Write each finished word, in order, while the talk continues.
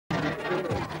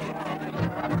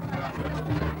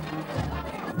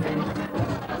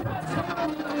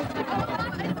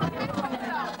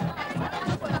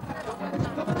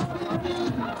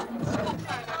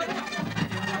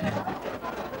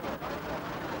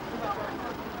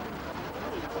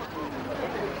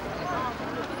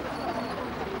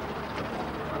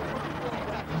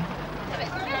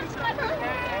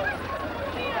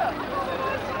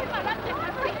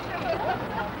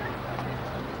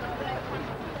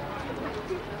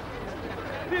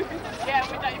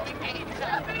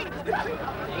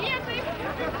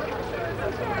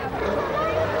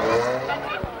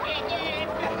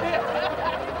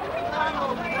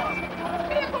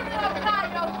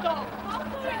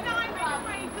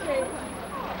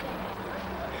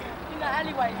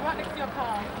Anyway, right next to your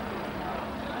car.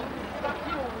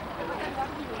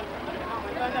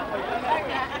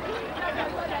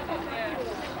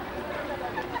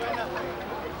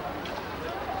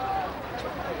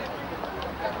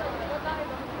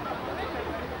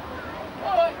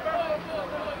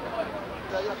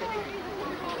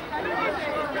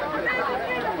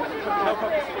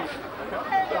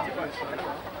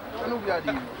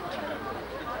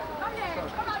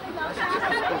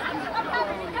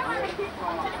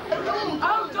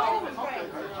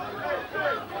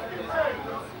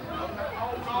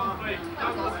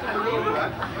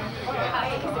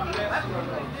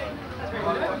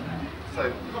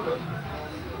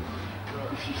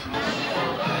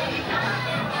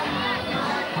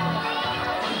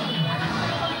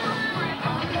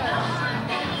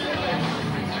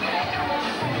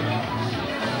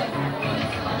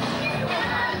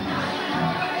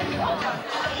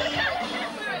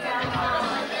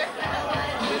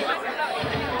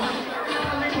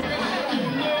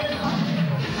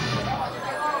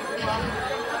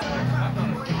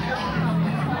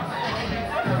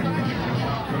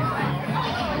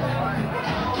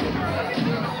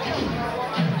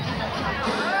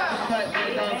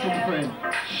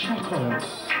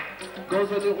 Goes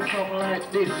a little something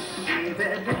like this.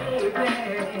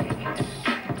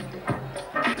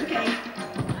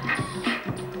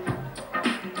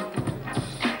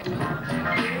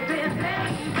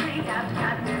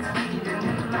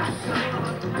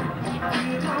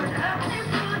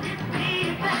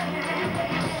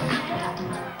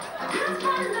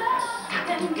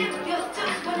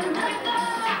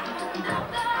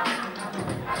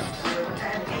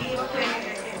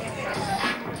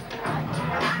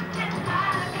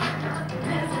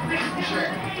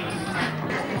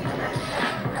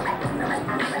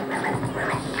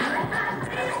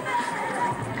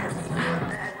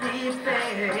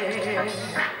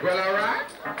 Well, all right.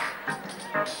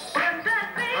 All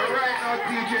right, now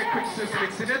DJ Quick's just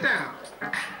mixing it down.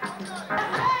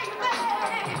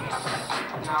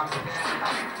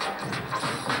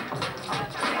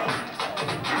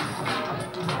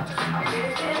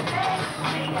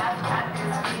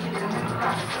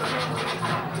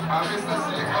 I miss the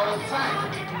city all the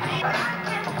time.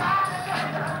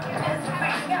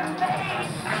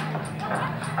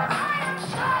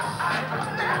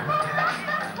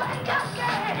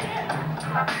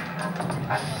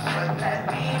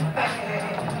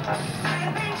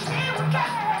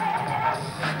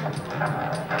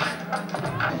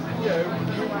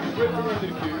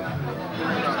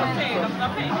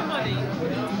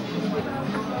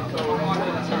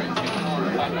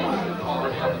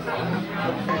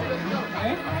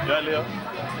 Yeah, Leo.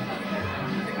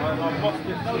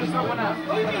 No, there's someone else.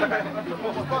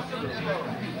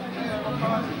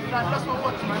 That's my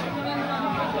watch, man.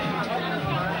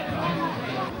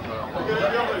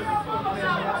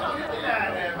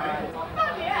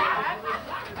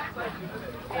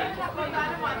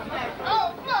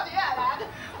 Oh, bloody hell, lad.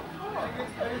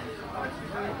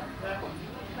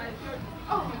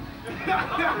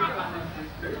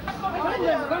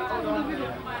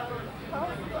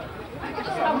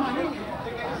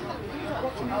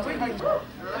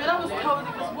 I mean, I was told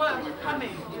it was worth coming,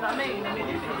 you know what I mean? I mean,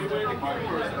 if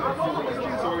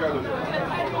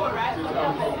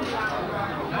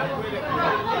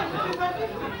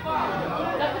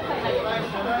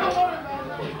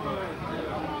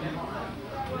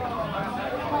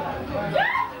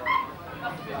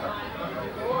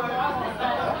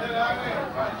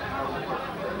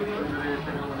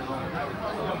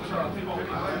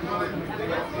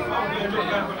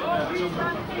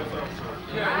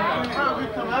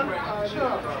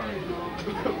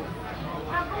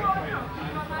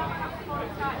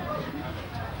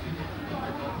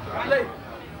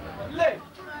Lee!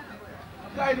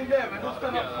 Guy in there, man. Don't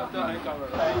stand up. Go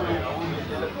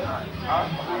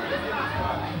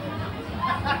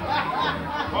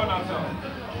down, sir.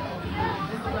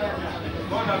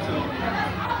 Go down,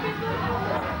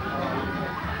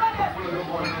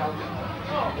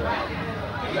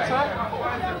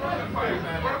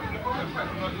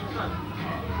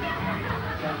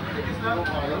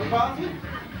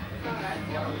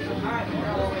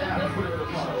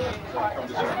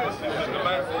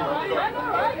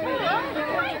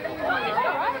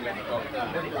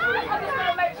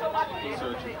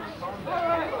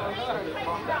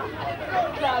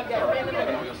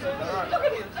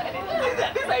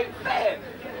 This ain't fair.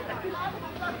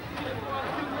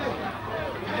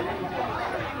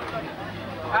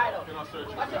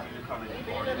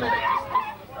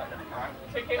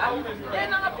 Yeah,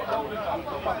 no.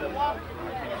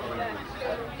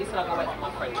 It's like I went to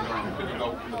my friend's room.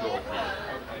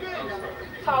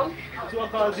 How?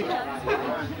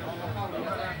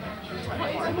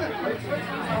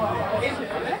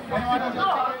 No,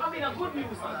 I mean a good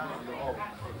music.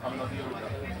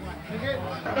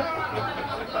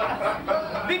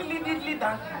 Diddly diddly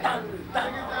dan dan dan.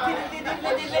 Diddly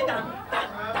diddly diddly dan dan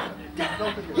dan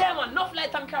dan. Yeah man, enough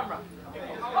light on camera.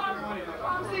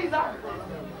 Caesar.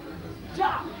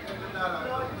 Ja.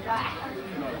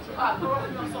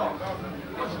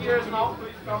 Which years now?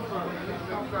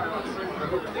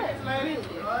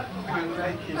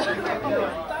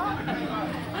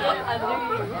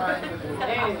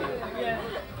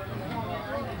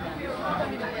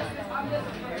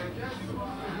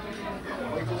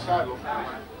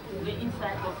 The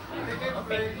inside box.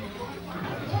 Okay.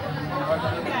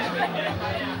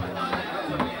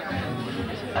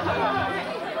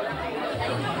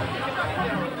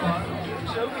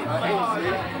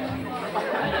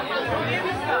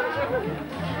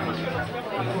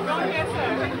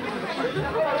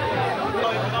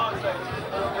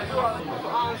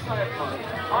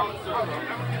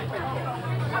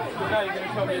 Now you're going to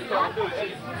tell me you can't do it.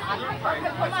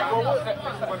 Well, what's that?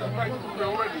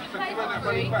 Already.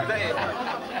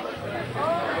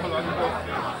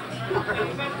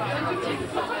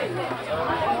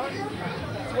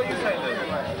 What are you saying then?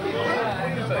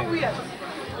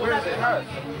 Where is it? Hers?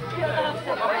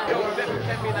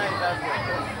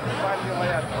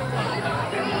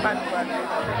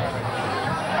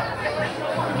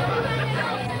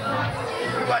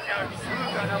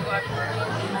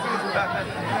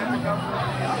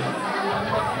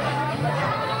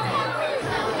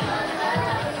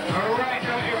 Alright,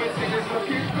 now everything is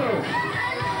looking good.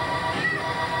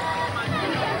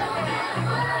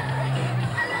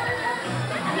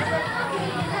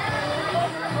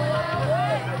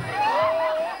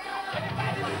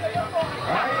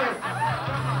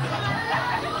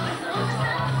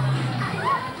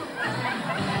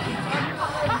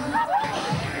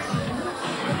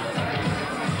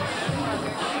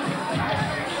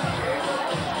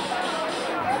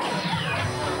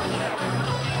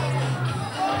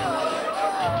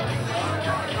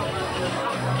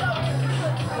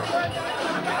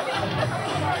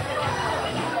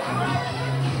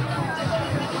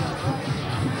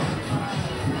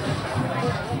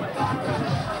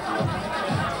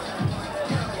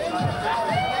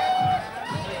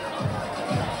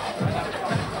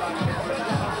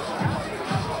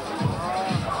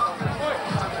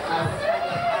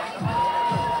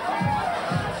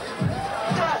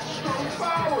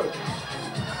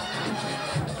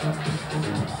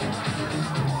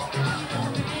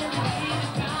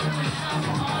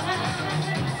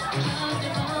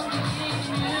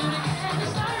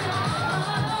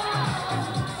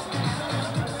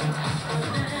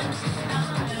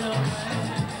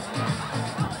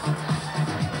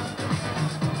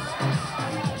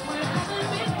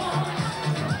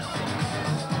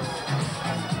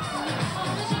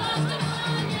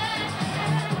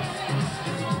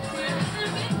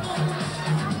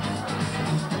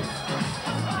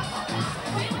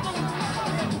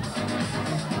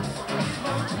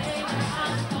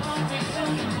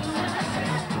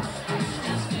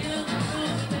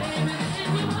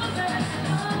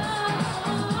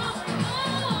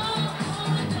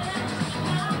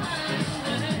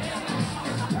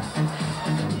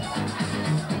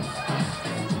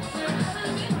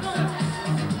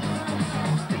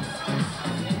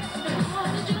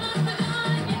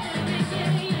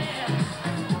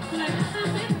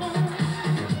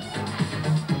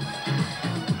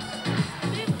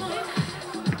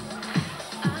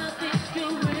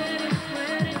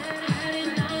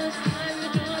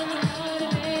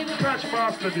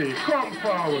 Master D, come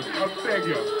forward, I beg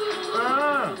you.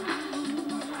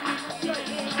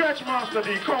 Scratch Master D,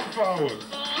 come forward.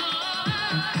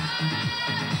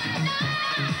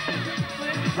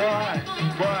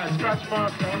 Boy, Scratch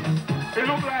Master. It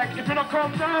look like if you don't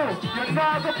come down, you're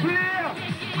not a player.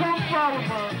 Come forward,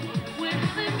 man.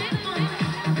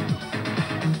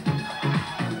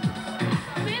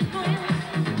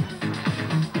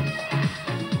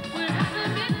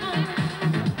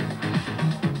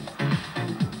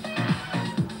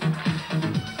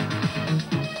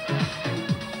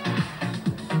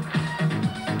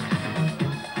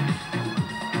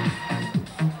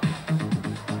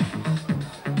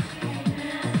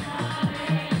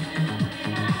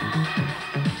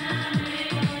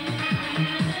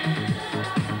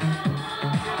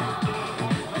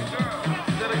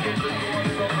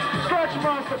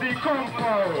 Come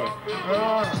forward.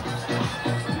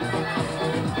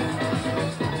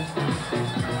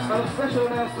 Special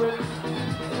announcement.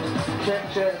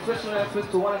 Check. Special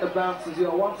announcement to one of the bouncers.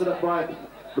 You're wanted up by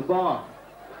the bar.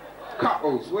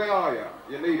 Couples, where are you?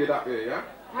 You need it up here, yeah?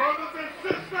 Brothers and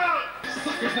sisters!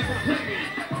 Suckers never play me.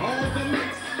 All the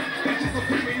mates that just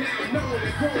appear me now know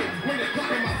they grow. When it's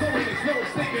blocking my soul, there's no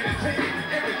sneaking and taking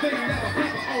everything that a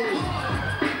brother owns.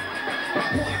 My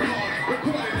point card,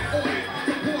 recorded and ordered.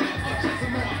 Support, I'm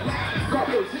chasing more loud.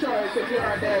 Couples, choice if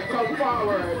you're there, come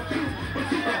forward. But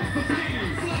you got the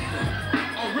schemes.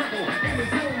 A rebel in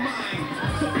his own mind.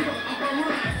 So feel up a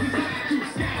rhyme. Designed to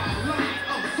scatter a line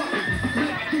of suckers who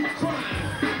like to crime.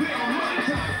 They are my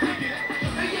time, take it.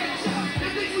 Hey, yeah, Chuck, the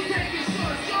things we take is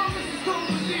short. Y'all, this is Cold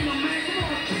Machine, man. Come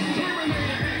on,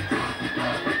 Terminator and Tuck.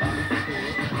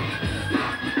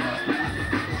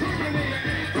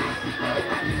 Terminator and Tuck.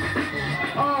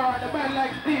 Alright, the band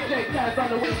like DJ Kaz on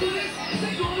the way.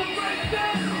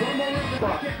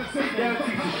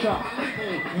 Guaranteed to shot.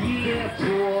 Yeah,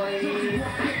 boy.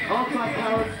 Outside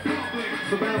Paris,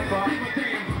 Samantha,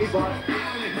 Ibon,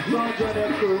 Georgia and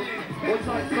their crew. What's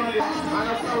like Sunday? And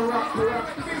that's how rock.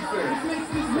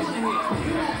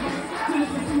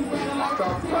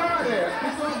 Stop party!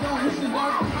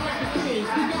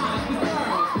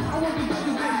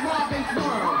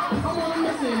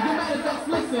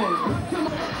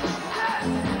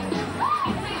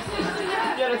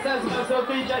 Yeah, the sense of myself,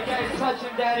 DJ Games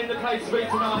touching down in the place for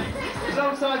tonight.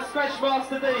 Alongside Scratch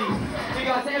Master D. You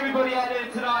guys, everybody out there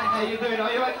tonight, how you doing?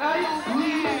 Are you okay?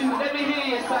 Let me hear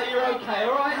you say you're okay,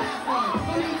 alright?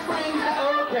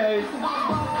 Okay.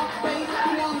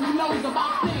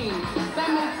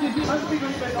 Let's be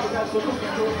respect our guys for looking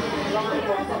to live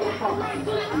on some of the pop.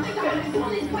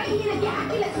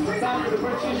 Sound of the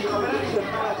Frenchie combination,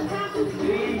 man.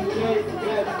 DJ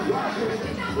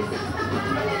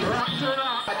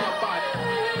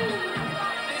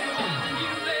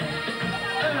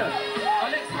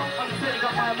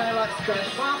Got my man like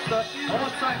Scratch Master,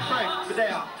 alongside Frank, but they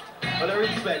are. Well, they're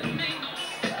respect.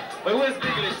 But where's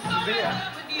Big Lips? Is he here?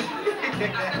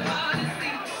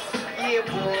 Yeah,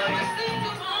 boy.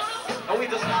 And we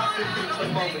just lost it for the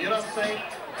moment, you know what I'm saying?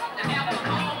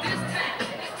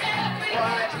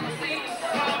 Right.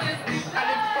 And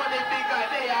it's funny thing right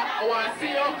there, I want to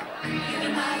see you.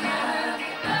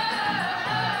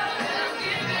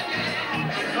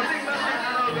 I think that big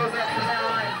goes out to now.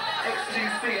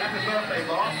 XGC, happy birthday,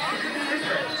 boss.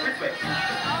 Respect.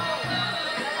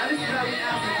 And this is how we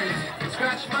Africans.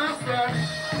 Scratch Master.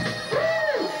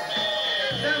 Woo!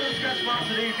 That was Scratch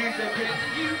Master, DJ Kids.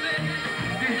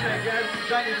 DJ Gaz,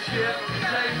 Johnny Chip,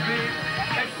 JB,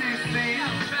 XGC,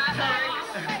 Tarek.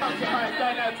 Alright,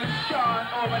 going out to Sean,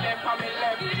 over there coming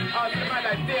left. On the man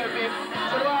like David.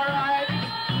 So alright.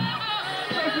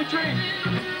 Take a drink.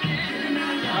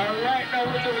 Alright, now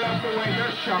we do love the way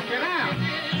you're shocking out.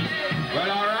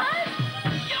 Well, alright.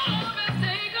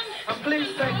 And please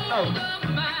take note.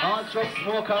 All drug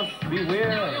smokers,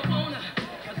 beware.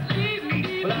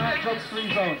 Black drugs free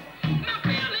zone.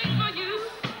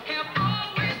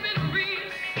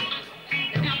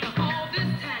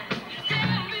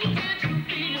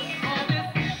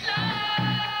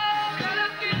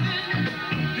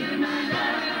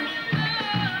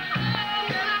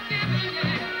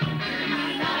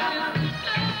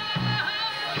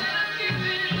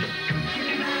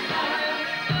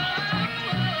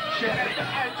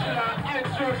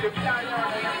 If you're on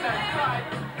that side,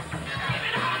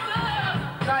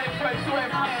 9.2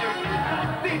 FM,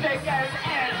 DJ Gaz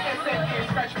and SNE,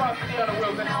 Scratch Master D on the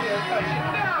wheels and still touching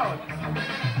down.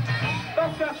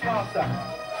 Don't Scratch Master.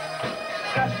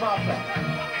 Scratch Master.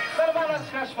 What about that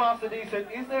Scratch Master D said,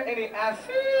 is there any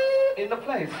acid in the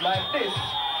place like this?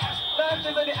 Now if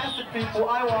there's any acid people,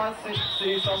 I want to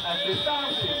see some acid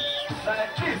dancing.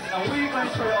 Like this. And we're going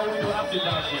to show you how we do acid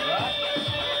dancing, right?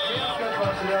 Yeah, Scratch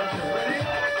Master dancing. Ready?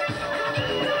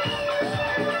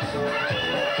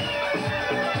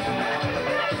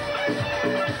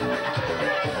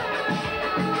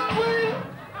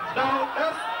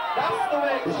 That's the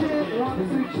way. Check, 1,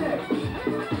 2, check.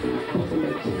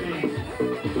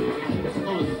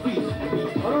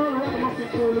 I don't know what must be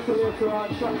cool little later on,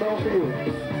 shut down for you.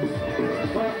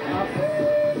 But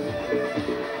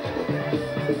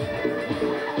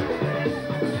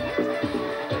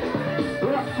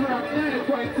Rock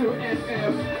 90.2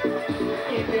 FM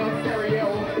in your stereo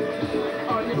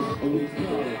on your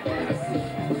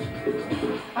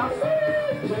I said,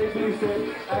 JB said,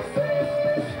 I said.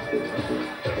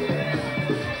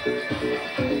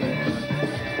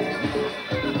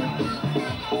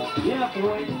 Yeah,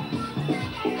 boy.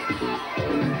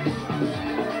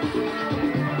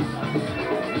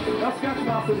 That's Scratch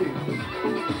Master D.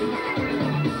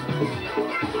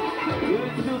 You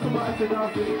introduce somebody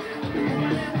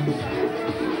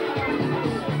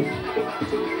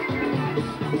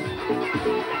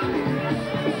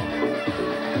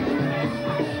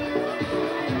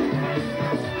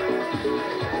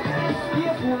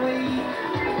Yeah,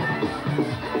 boy.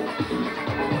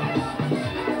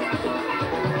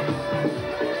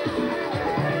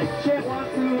 Check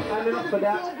 1, 2, and enough for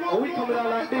that. Are we coming out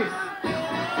like this?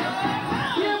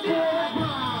 Yeah, boy.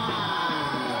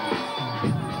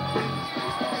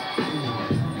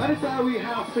 And it's how we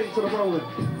house things to the moment.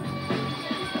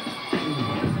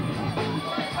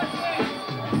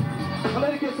 And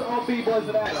let it get to all B-boys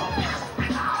and that.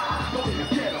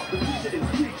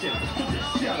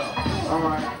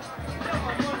 Alright.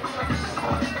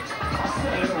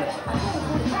 Set it off.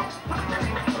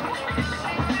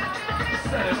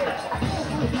 Set it off.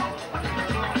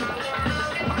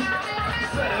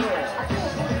 Set it off.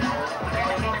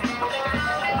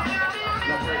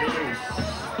 Now break it loose.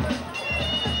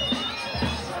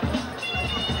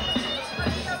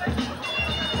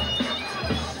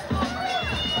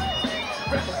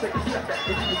 Rappers take a step back, if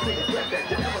you can sing a rap that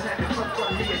you never had to come from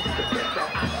me and you can bet that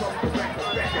I come to rap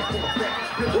and back and forth back.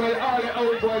 Well, all the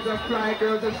old boys are fly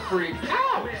girls and freaks.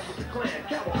 Ow!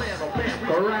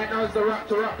 But right now it's the rock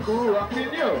to rock crew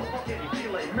rocking you.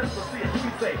 Mr. C and we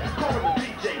say, call him the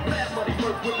DJ, Mad Money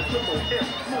first with the triple M,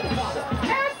 smooth mama.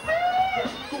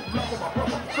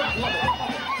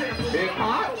 Big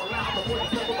hot?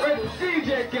 But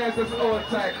DJ Guess is old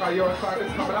tight, cause your song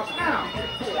is coming up now.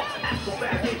 So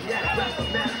bad, Asiatic, that's the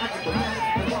man, I can dramatic,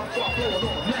 the rock start blowing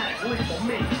automatically for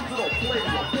me. So don't play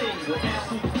your thing with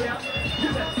absolute best, you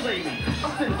better slay me.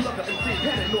 I'm sitting sucker and see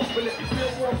heading off, and if you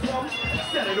still want some,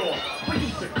 set it off. We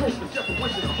use the coast, it's just a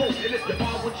wish and a hope, and if you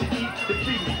are what you eat, then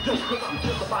feed me dope, cause I'm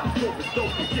just about to dope and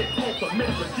dope and get close to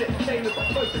men legit. Kane is a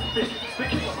perfect fit, the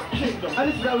king of my kingdom. And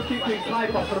this is how we keep things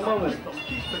hyper for the moment.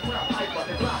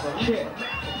 Shit.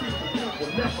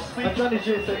 And Johnny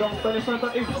J said, don't spell in front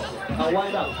of him. I'll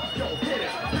wind up.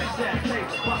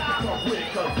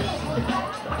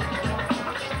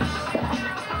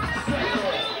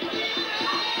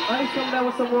 I need some that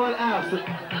with some royal ass.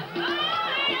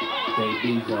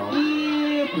 Baby, y'all.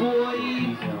 Yeah, boy.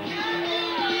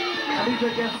 And DJ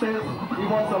Guest says, we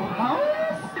want some house?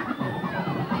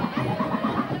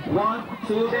 1,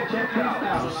 2, check this out.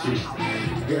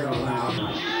 Girl out.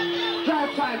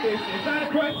 Drive time business,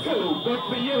 9.2, good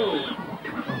for you.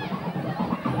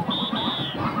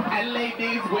 And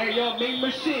ladies, wear your big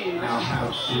machine. Our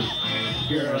house shit.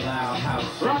 Girl out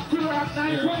house. Rock to rock,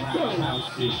 Girl out 9.2. house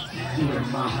shit. You in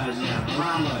my house now.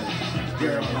 Mama.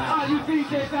 Girl All out. you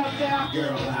DJs out there,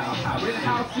 Girl out house with shit.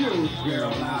 house views.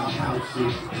 Girl out house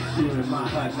shit. You in my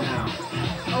hut now.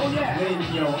 Oh yeah. When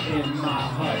you're in my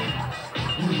hut.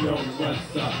 You know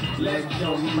what's up. Let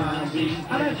your mind be.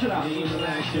 Let it up.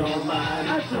 Relax your mind.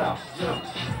 Let it up. Jump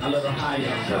a little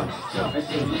higher. Jump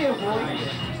until you Yeah, boy. higher.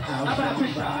 How's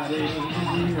your body?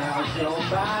 How's your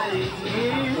body?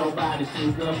 Your body to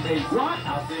the face. What?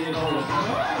 I'll see it all over.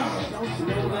 Don't you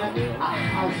know that? I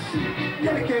house you.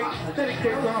 Dedicate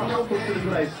to our helpful to the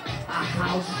place. I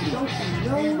house you. Don't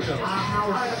you know? I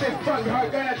house I've been fucking hard,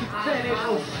 gonna have to send it.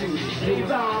 you.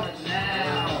 He's off.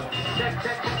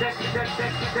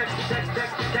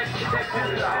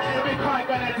 Every part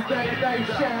gonna have to turn it down,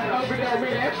 share over there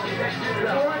with it.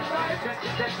 Alright,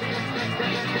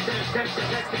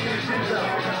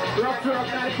 rock to rock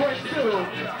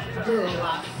 9.2. Girl, I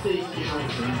see you.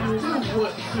 Do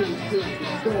what you do.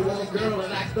 Go on, girl,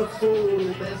 and act the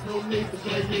fool. There's no need to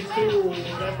play it cool.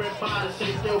 Everybody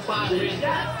shake your body. We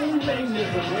got some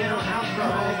ladies around. How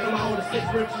come on to stick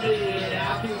with me? I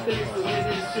can think the way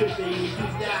they should be.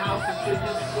 Keep your house until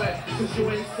you sweat, cause you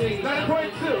ain't seen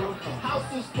 9.2. House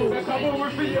is full. They're coming over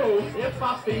for you. If I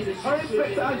feed it, I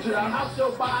respect Angela. House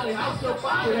your body, house your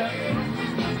body. Yeah.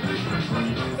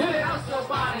 House your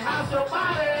body, house your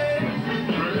body.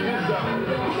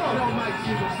 Don't make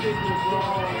you the signal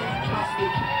wrong.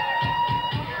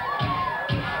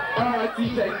 Alright,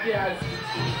 DJ, yes.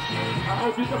 I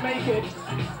hope you can make it.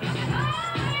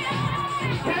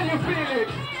 Can you feel it?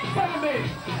 Tell me.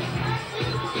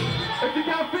 If you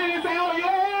can't feel it, say, oh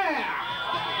yeah!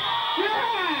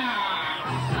 Yeah!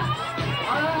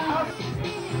 Alright.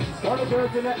 All the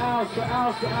girls in the house,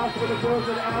 for the girls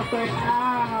in the house say,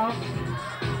 ow.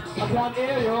 I can't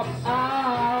hear you,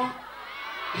 ow.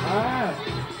 Alright.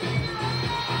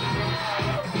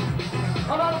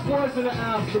 All the boys in the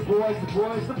house, the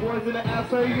boys in the house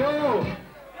say, yo.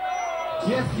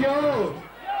 Yes, yo.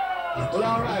 Well,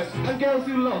 alright. And girls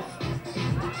who lost.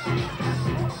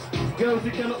 Girls who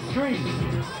cannot scream.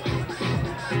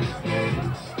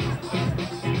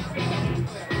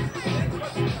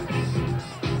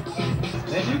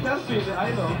 Yes, you can feel it, I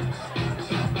know.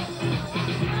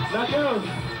 Now girls,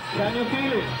 can you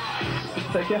feel it?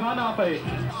 Take your hand off it.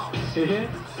 You hear?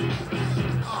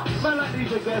 Man like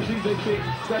DJ Gas, DJ Fit,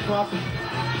 Scratch Master,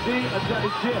 D and that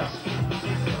is Jeff.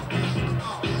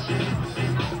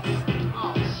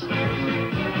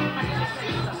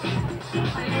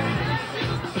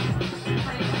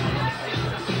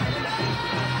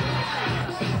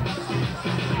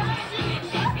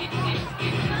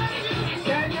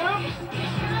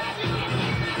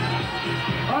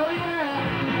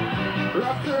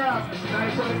 Rock to rock,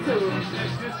 9.2.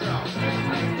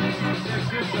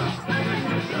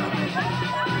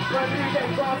 But DJ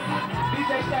Boss,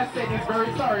 DJ Cass said he's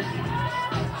very sorry.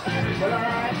 But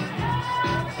alright.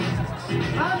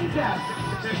 I'm Cass.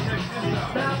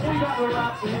 Now we got the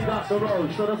rap and we got the roll,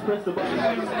 so let's press the button.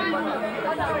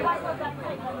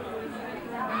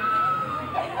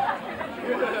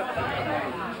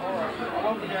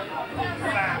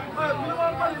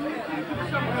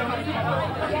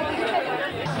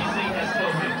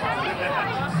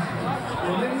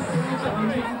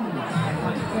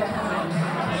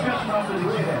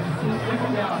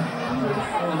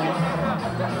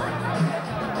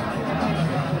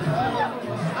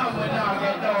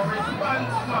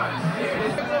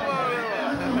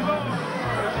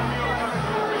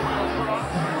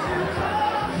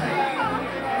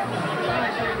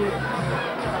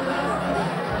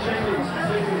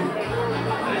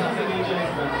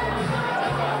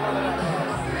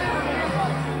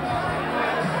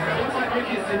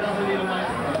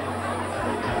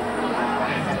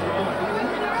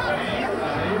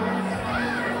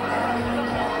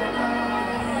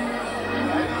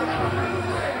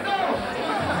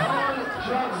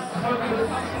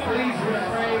 Please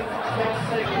refrain from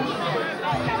taking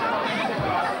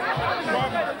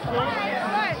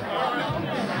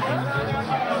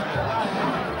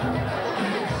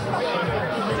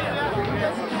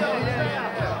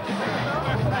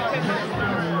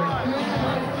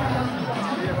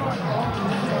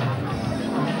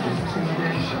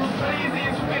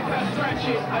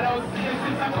Scratchet, I don't see it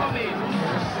since I'm coming.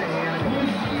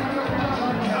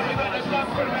 Now we got the club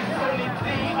for the Tony D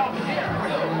up here.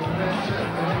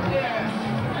 Yeah.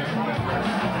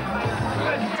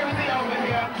 Let's get the over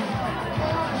here.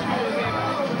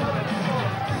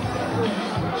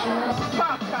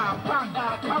 Pop,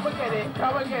 come and get it,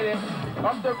 come and get it.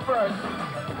 I'm the first.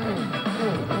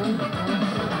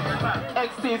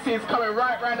 XTC is coming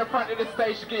right round the front of the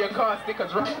stage to get your car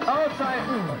stickers right. Outside.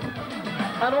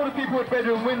 And all the people with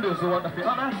bedroom windows who want to feel,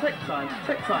 oh man, take time.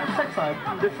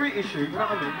 The free issue, you know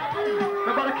what I mean?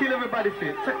 Nobody kill everybody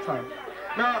fit, take time.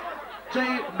 Now,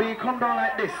 JB, come down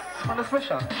like this, on the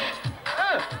special.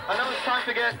 I know it's time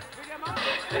to get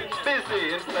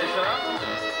busy in place, huh?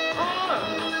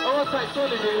 Oh, what's that,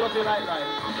 Shorty, what do you like, guys?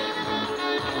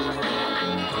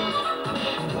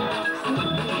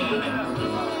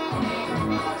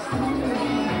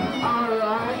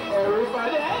 Alright,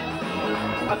 everybody.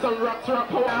 That's some rock to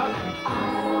rock out.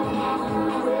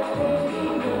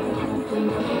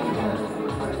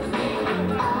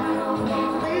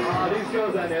 Oh, these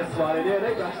girls out there smiling, yeah,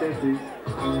 they brush their teeth.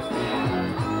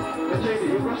 Tracy,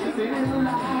 you brush your teeth?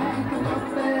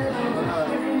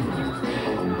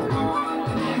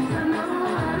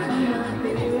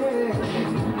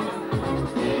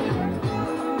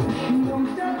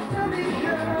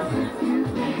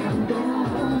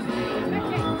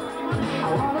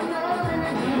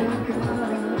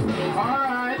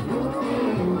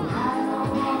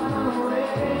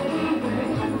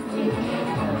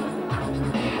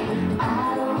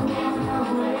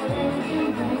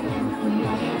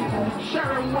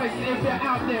 If you're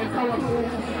out there, come on.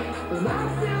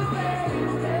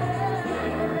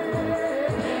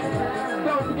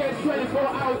 Don't forget 24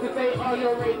 hours a day on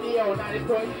your radio,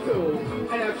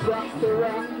 90.2. And that's Rocks to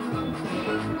Rock.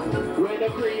 With the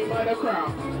cream of the crop.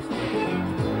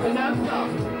 And that's up.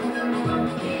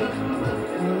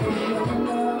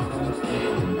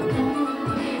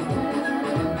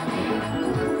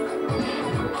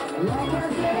 Like I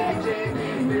said, JB,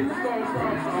 let's go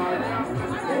from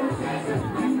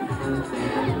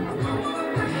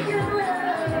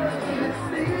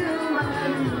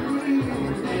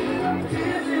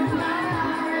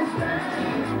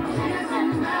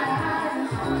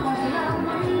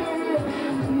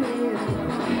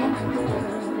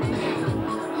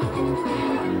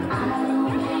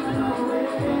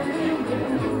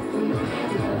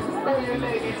all you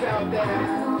ladies out there,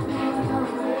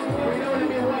 we don't want to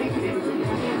be waiting.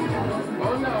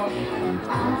 Oh no.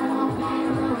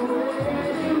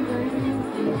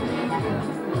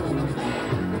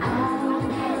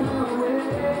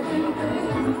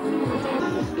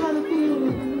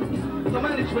 So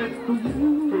management,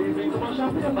 freezing to my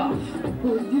champagne box.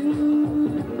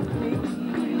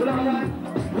 But alright.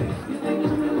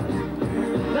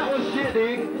 That was JD.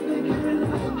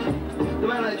 The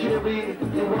man like JB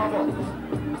in warm up.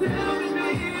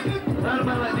 And the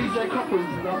man like DJ Couples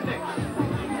is up next.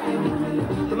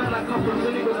 The man like Couples,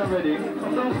 any good already?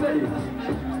 I'm not steady.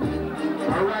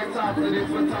 Alright, after this,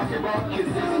 we're talking about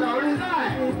kisses. Now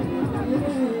tonight.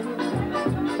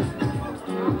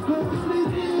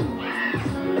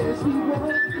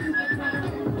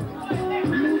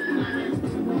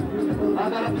 I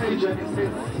got a page and it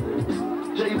says,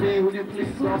 JB, would you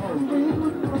please go home?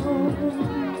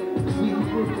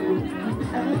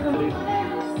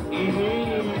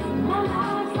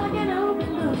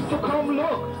 So come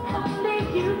look.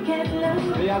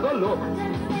 Yeah, go look.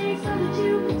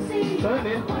 Turn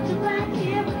it.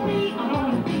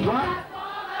 What?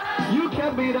 You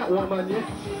can be that woman, yes,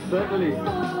 certainly.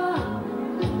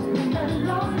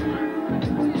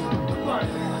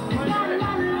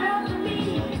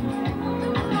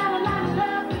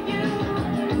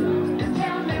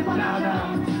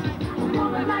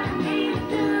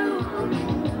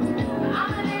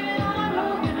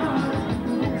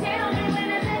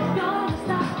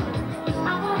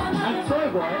 I'm sorry,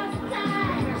 boy.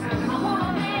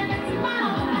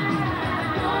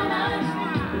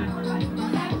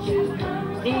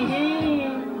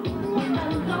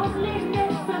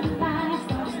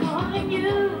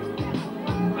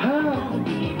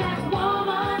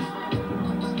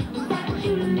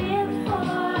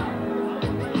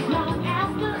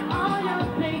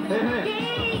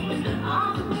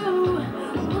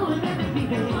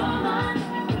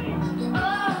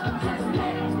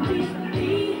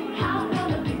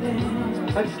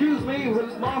 Excuse me, will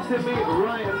Marcy meet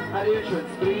Ryan at the entrance,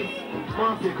 please?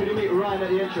 Marcy, could you meet Ryan at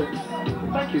the entrance?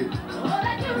 Thank you.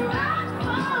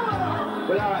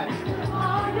 Well, alright.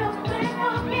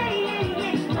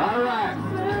 Alright.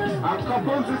 Our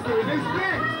couples is doing this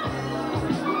thing.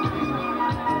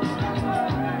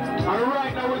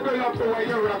 Alright, now we're going up the way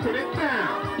you're wrapping it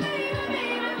down.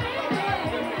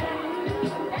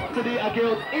 To the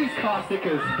girls' East Car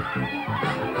stickers.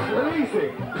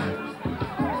 Releasing.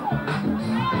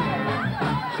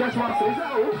 Scratch Master, is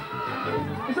that all?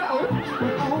 Is that all?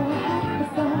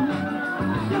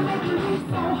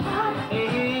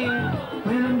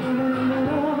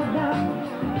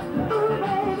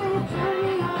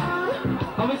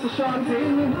 I'm Mr. Shorty.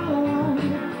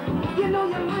 You know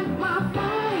you like my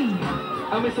fame.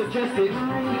 I'm Mr. Jesse.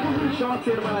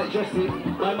 Shorty, the man like Jesse.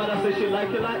 My mother says she like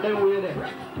it like them weird.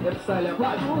 Them style of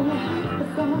what?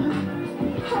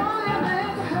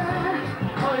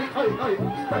 Oi, oi, oi.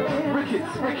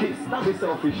 Rickets, don't be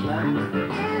selfish, man.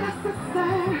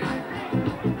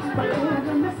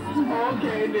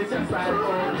 Okay, this is right,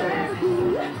 okay.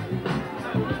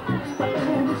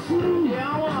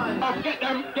 Yeah, one. Get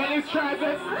them, get his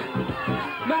trousers.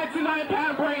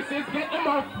 99-pound braces, get them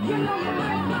off.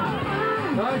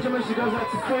 Alright, Jamaica goes out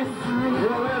to Chris.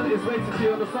 Royal is waiting for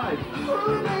you on the side.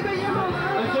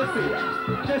 And Jesse.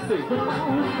 Jesse,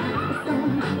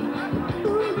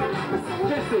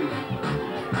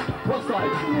 what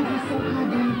side?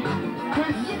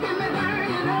 Chris.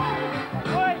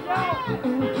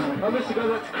 Oh, Mr.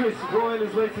 goes out to Chris. Royal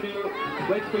is waiting for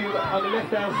you on the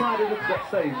left-hand side of that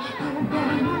stage.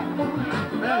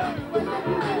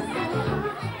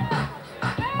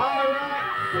 Alright.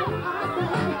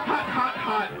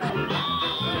 Hot.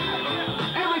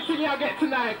 Everything y'all get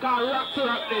tonight, got rock to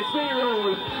rock this, we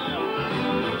roll.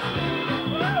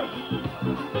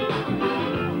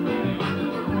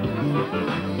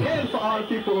 Again, for all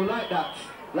people who like that,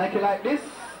 like it like this,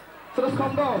 so let's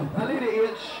come down. I need the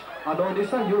H. I know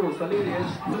this are yours, I need the H.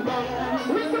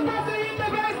 We're supposed to eat the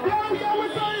best blow, yeah,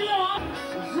 we're sorry, yeah.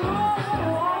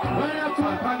 Right up to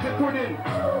packet pudding.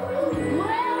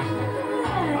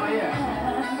 Oh yeah.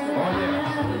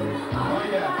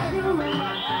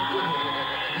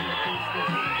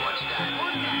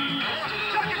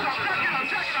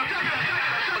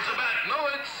 No,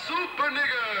 it's super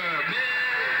nigga.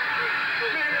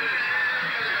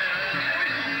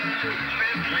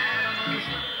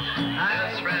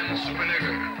 That's friend, super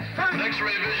nigga. An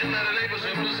X-ray vision that enables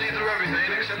him to see through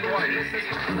everything except white.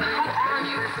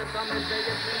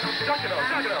 Check it out.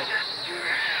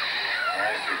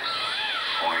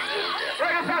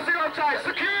 Right, I'm passing out time.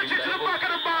 Security to the back of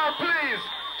the bar, please.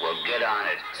 Well, get on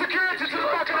it. Security to the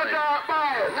back of the bar,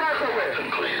 right away.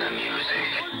 And play the music.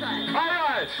 All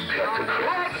right.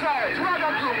 Outside,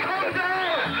 ragamuffin, come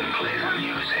down. and play the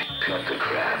music. Cut the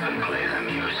crap and play the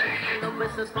music.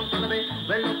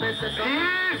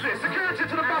 Easy! Security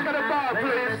to the back of the bar,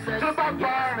 please. To the back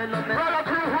bar. Roller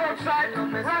crew roadside.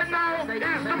 Right now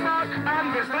is the Mark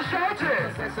and Mr. Shorty.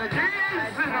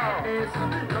 Easy now.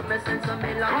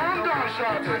 Calm down,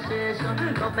 Shorty.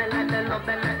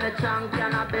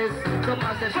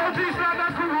 So these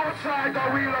London crew roadside, the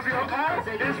wheel of your arm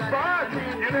is bad.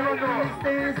 You never know.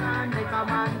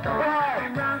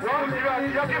 Right. Well,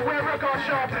 you give away record,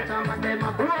 Shorty.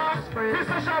 What?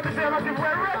 Mr. Shorty say I give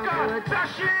away record. That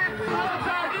shit.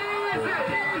 Outside, easy,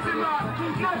 easy, man.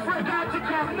 No record to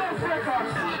come, no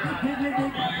records. Easy,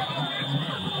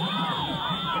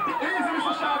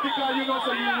 Mr. Shorty, because you know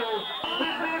so you know.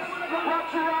 Rock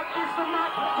to rock, Mr.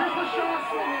 Mac, Mr.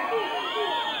 Shorty.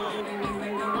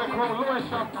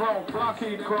 Lewisham Crow,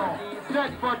 Blackheath Crow,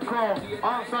 Deptford Crow,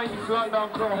 outside East London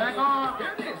Crow. Hang on.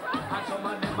 And some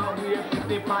of them are weird,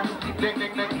 they pan, ding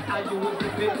ding ding. I use the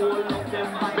whole of them,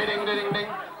 bidding ding ding.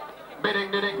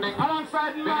 Bidding ding ding.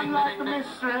 Alongside man like the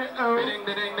Mystri, bidding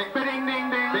ding ding. Bidding ding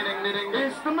ding. Bidding ding ding.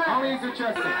 It's the man. How easy,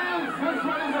 Chester? This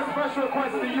one is a special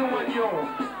request to you and you.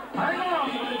 Hang on.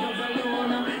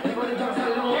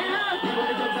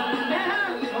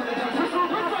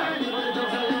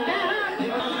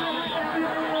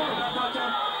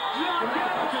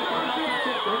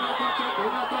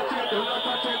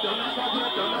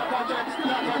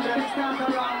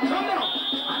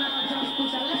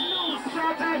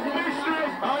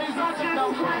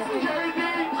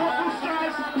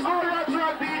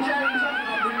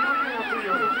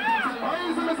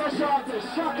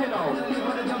 Shocking out. We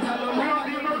don't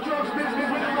need no drugs business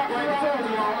with the rock right now.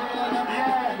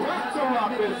 Yeah, rock to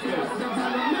rock business.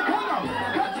 Come on,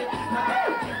 catch it.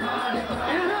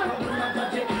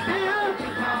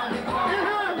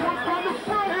 What's on the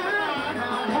front?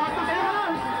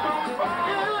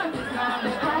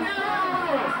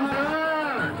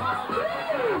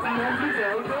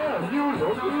 You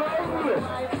look lovely.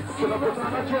 Should I put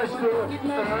on a dress too?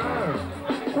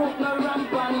 Put the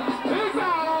ramp on.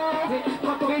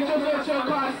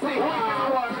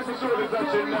 Mr. Shorty's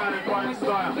touching 9-point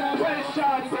style. Well,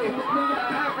 Shorty,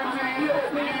 everything you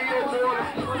need to do.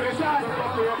 It's time to go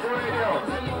to your radio.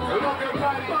 Look at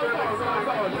body.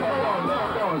 Come on.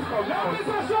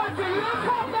 Mr. Shorty, lift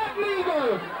up that legal.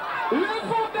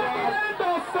 Lift up that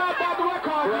window, stop at the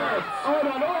record. Yes. Hold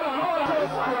on.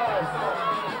 Jesus Christ.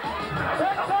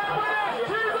 Take time with it.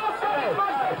 Jesus Christ.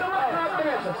 Take the record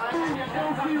there.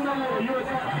 Don't feel no more. You're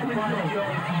talking with me.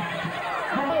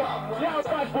 Yeah,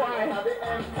 bad boy.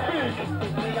 Big.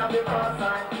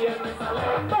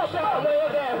 Stop out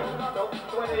there.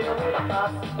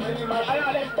 And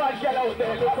all them bad girl out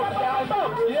there, look up down.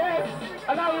 Yes.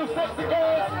 And all you sexy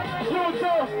girls, you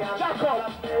too, jack up.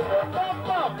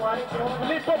 Stop.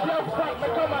 Lift up your back, me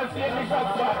come and see me back.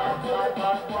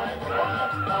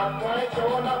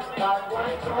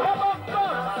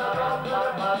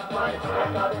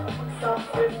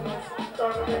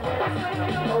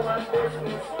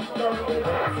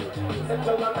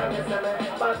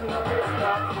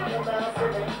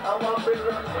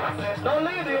 Now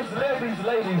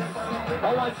ladies,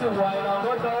 I want you wide and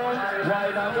go down,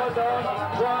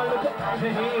 go on, look at me,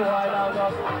 wide and go.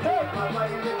 Hey!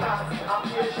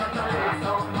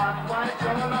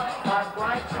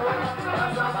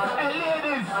 Hey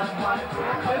ladies,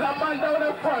 there's a man down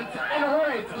in front, in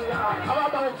right. I'm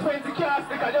about 20 cars,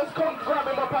 I just come grab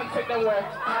him up and take them away.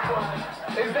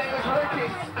 His name is Ricky,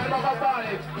 and I'm about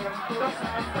it. Just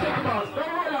take him out. So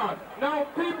hold on. Now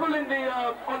people in the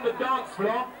on the dance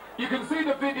floor, you can see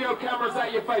the video cameras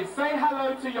at your face. Say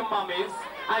hello to your mummies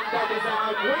and daddies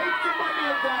and wave to mummy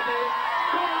and daddy.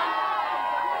 Go on.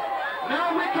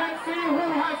 Now we can see who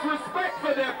has respect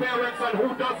for their parents and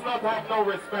who does not have no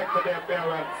respect for their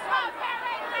parents.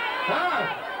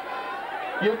 Huh?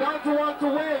 You don't want to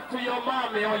wave to your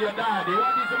mommy or your daddy.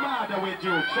 What is the matter with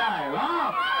you, child,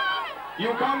 huh?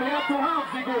 You come here to have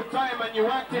the good time and you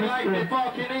acting like the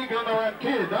fucking ignorant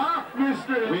kid, huh?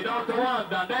 Mystri. We don't want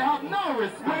that. They have no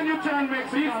respect. When you turn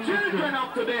Mexican, these children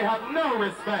of today have no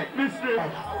respect. Mystri.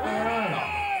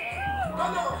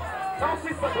 Now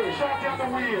sister B, Shorty on the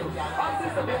wheel. And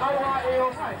sister B, I want you.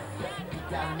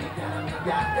 I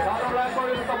don't like how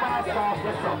you look at my scarf,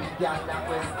 let's go.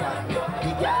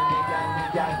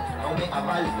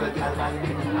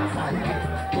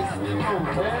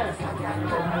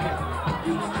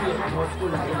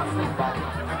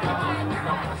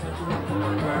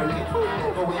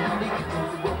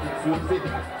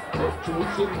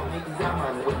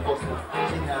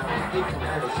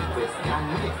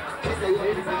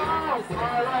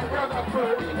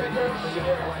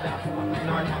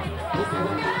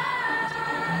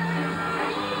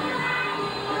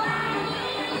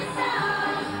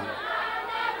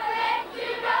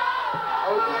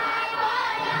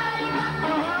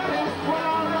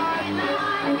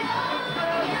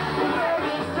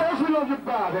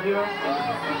 happen, you know?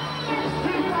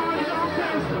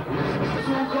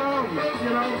 Too calm,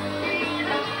 you know?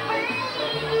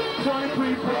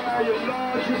 23 player, you're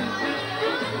large.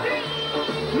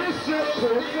 Listen,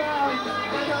 pull down.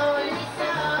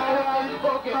 Alright,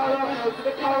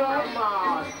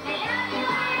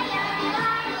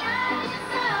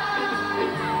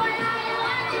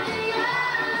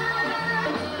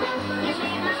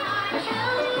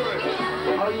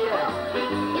 oh yeah.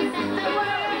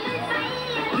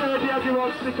 Yeah, you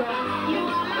want sticker. Alright,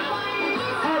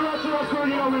 so that's what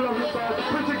you know we love you, but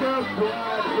pretty girls,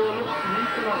 bride, girl, look sweet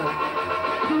tonight.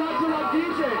 Do like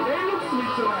DJ, they look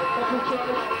sweet tonight. Couple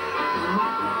Charlie.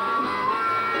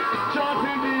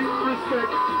 Jumping me,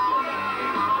 respect.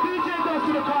 DJ goes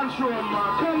to the control,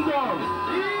 man. Come down.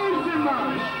 Easy,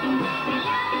 man.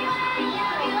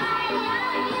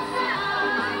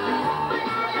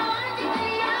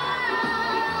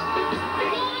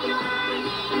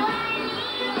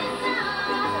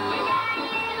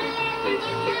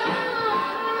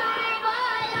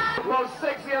 Most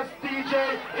sexiest DJ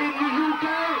in the UK.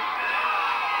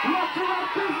 Rock to Rock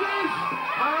business.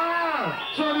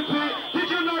 Shorty P, did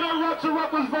you know that Rock to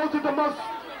Rock was voted the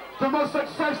most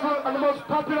successful and the most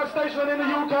popular station in the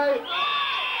UK?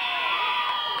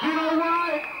 Do you know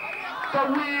why? So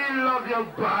we love you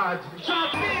bad.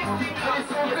 Shorty P, and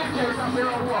it's all pictures and we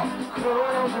don't walk.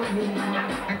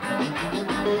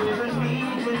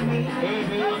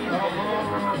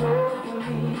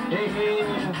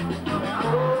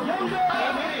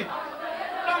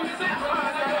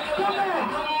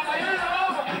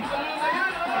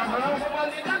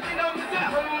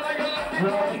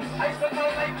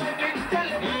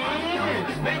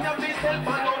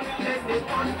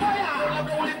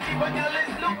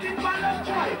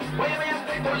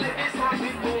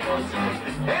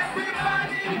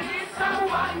 Everybody needs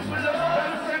someone to love.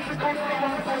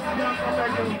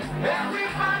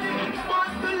 Everybody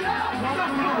wants to love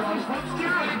someone.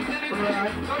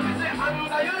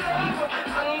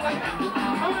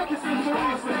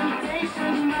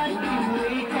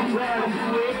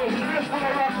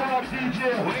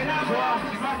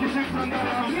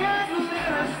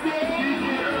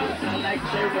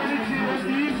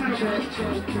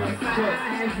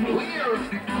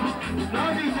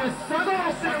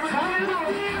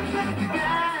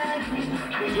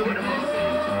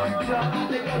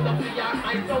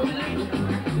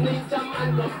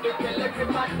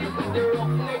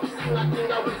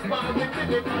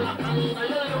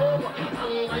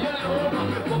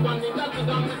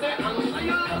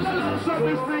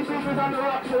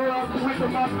 With the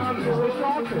back and the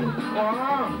Shorty.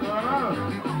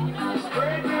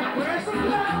 Spread your personal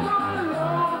love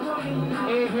all over me.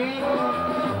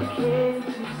 Can't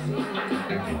you see?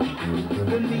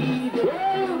 Believe it.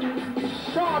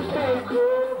 Shorty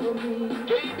over me.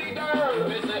 Baby girl,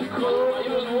 is it cool?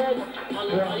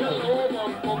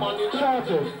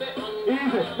 Shorty.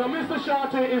 Easy. Now Mr.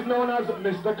 Shorty is known as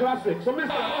Mr. Classic. So Mr.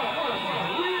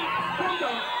 Come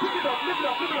down. Pick it up, lift it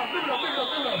up, lift it up, lift it up, lift it up,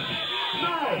 lift it up.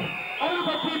 Now, all of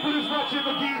the people is watching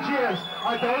the DJs.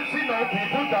 I don't see no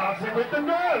people dancing with the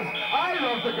girls. I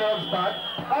love the girls back.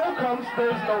 How comes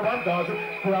there's no one dancing?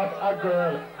 Grab a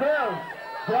girl. Girls,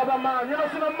 grab a man. You don't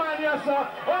see no man here, sir.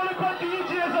 All of the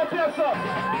DJs up here, sir.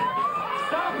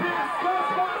 Stop it.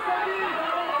 Stop it. Stop it.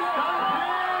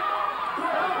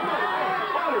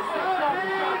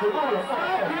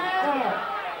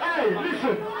 Hey,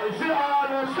 listen. See, stop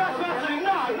dancing.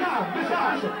 Nah, listen.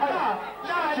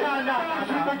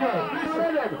 With the girl.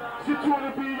 Listen. See, Tony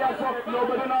B, that's up.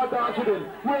 Nobody not dancing in.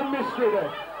 We're Mystri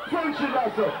there. Frenchie,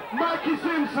 that's up. Mikey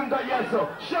Simpson, that yes, sir.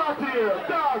 Shorty here.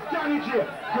 Dance, Johnny J.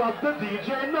 Grab the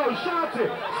DJ. No, Shorty.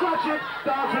 Scratchet.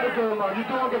 Dance with the girl, man. You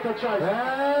don't get a chance.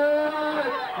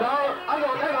 No, hang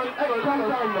on. Calm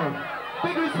down, man.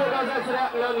 Big respect goes out to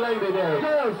that young lady there.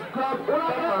 Girls, grab.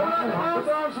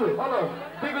 Dance with. Hold on.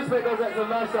 Big respect goes out to the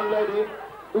nice young lady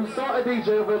who saw a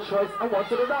DJ of her choice and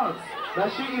wanted to dance. Now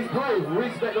she is brave.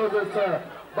 Respect goes out to her.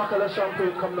 Buckle of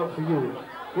champagne coming up for you.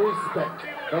 Respect.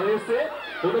 Now you see?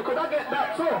 Well, we could not get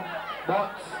that too.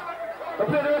 But I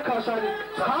play the record shiny.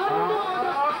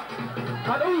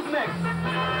 And who's next?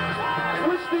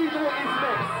 Which DJ is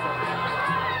next?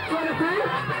 23?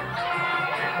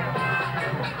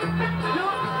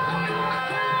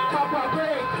 Papa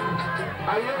Break.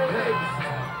 Are you next?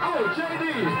 Oh, JD,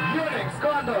 you're next. Go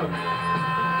on down.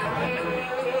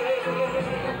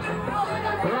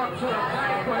 Rock to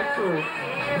 9.2.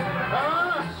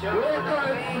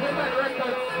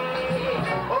 Records.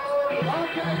 Oh,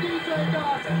 okay, DJ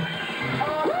Dawson.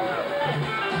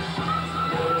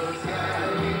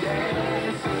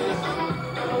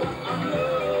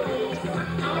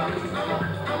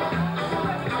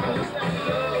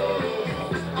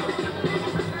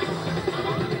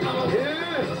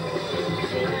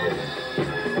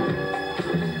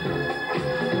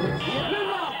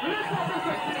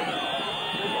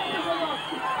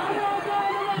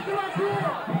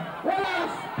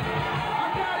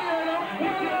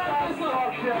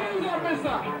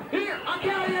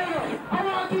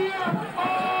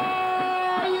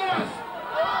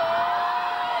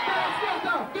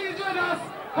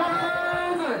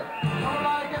 Crazy! Don't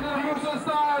like it in the Brooklyn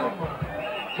style.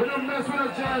 We don't mess with the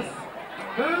jazz.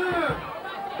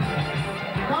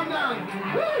 Come down.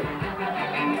 Woo!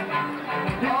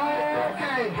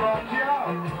 Okay. Rock it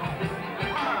out.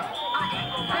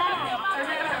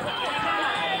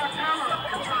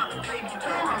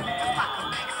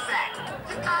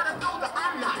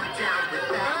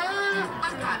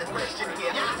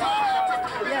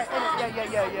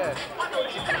 Yeah.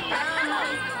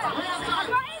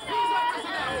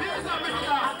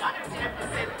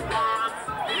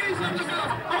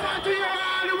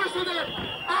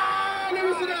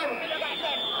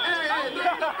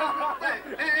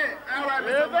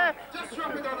 Just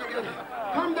drop it down again.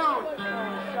 Come down.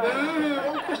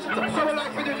 Someone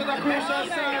like videos of the creation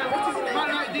scene. Man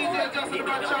like DJ just in the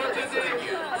back challenges.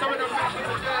 Some of them questions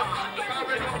are just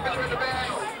covering up with the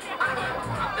best.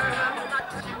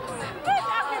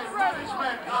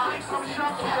 Some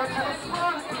shots for your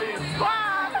smallest, please.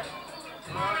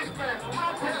 Smallest man.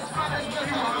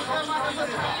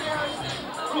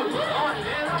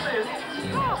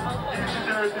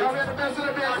 Now we're the best of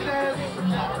the business.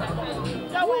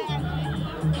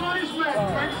 Punishment.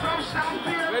 Bring some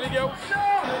champagne. Ready to go?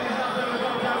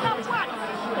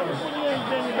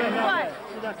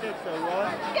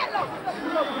 Get lost.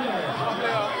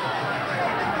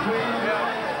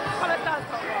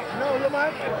 No, you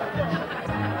mind?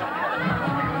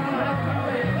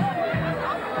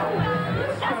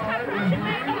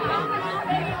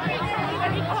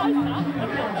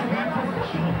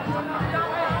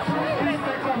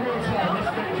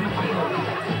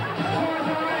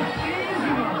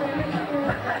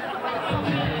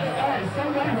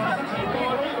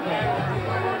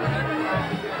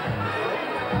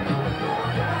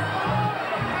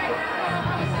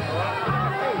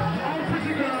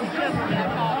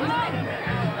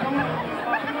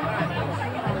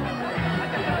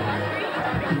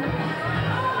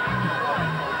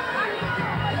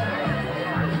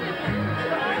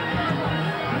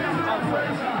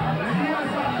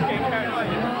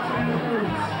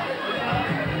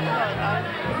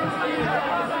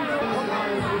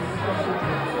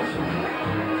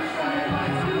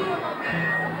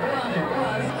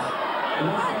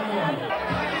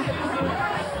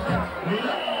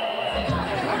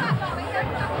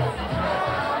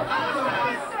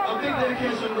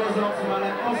 Dedication goes out to my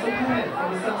left, also Glenn from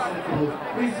the South Central.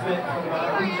 Respect from my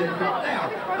region.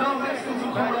 Now next to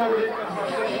come out with it.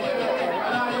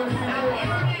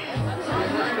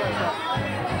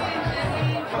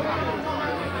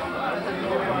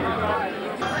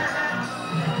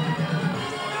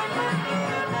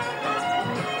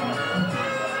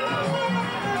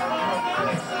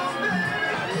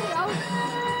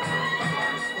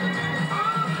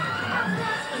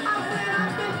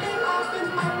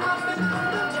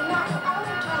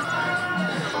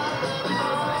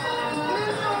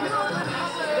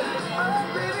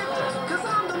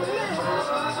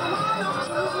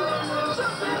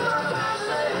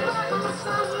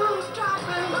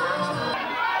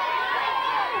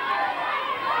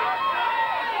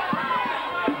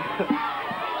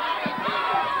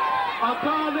 I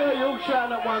can't hear you all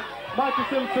shouting at once. Michael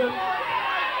Simpson,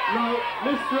 no.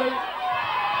 Mystri,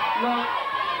 no.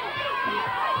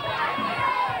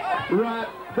 Right,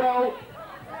 well,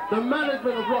 the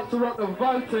management of Rock to Rock have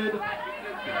voted.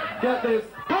 Get this.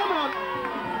 Come on!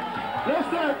 Let's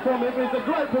hear it from him. He's a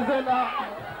great presenter.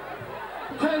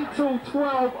 10 till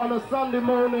 12 on a Sunday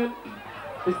morning.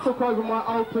 He's took over my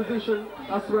old position.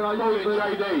 That's where I used to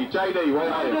be. JD,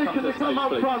 where are you? JD, can you come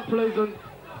up front, please? And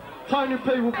Tony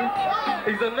P will be...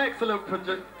 He's an excellent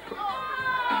presenter.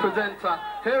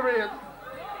 Here he is.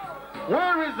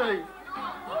 Where is he?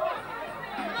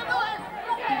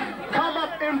 Come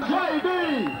up in JD!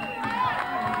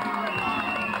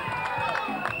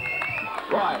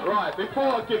 Right, before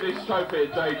I give this trophy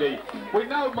to JD, we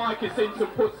know Mikey Simpson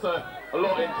puts a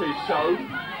lot into his show.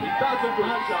 He does a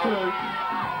good show.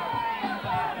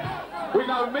 We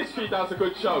know Mystri does a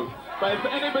good show. But if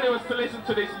anybody wants to listen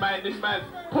to this man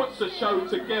puts a show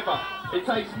together. It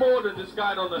takes more than just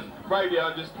going on the radio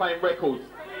and just playing records.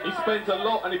 He spends a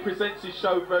lot and he presents his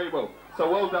show very well. So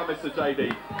well done, Mr.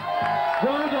 JD.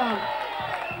 Well done.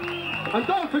 And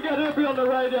don't forget he'll be on the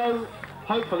radio,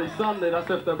 hopefully Sunday, that's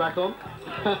if they're back on.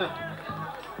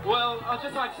 Well, I'd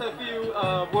just like to say a few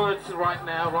words right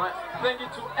now, right? Thank you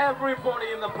to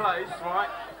everybody in the place, right?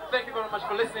 Thank you very much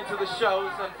for listening to the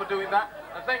shows and for doing that.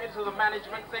 And thank you to the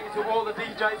management, thank you to all the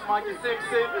DJs, Mikey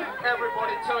Simpson,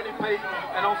 everybody, Tony P,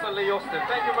 and also Lee Austin.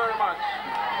 Thank you very much.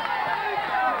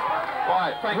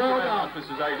 Right, thank you very much,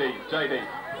 Mr. JD.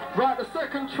 Right, the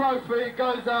second trophy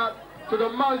goes out to the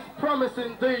most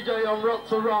promising DJ on Rock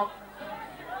to Rock.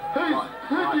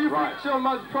 Who do you think's your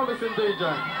most promising DJ?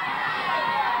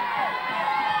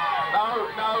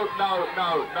 No.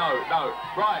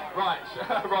 Right,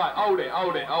 right, hold it.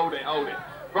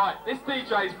 Right, this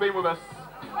DJ's been with us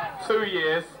 2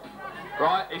 years,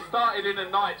 right? He started in a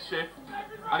night shift,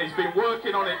 and he's been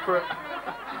working on it for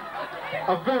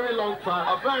a very long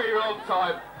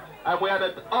time. And we had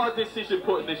a hard decision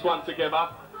putting this one together,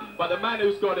 but the man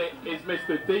who's got it is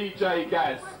Mr. DJ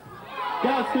Gaz.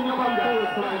 Gaz, can you come forward,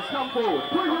 please? Come forward.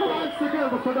 Put your hands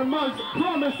together for the most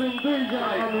promising DJ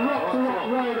on Rock to Rock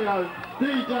Radio,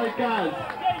 DJ Gaz.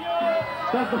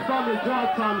 That's the family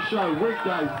drive time show,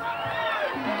 weekdays.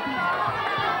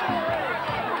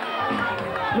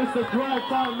 Mr. Drive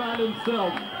Time Man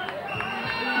himself.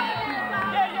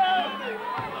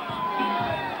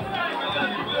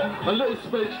 A little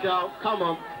speech, girl. Come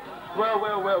on.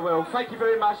 Well. Thank you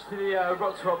very much to the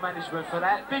Rock to Rock management for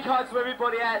that. Big hi to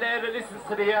everybody out there that listens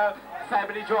to the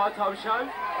Family Drive Time show.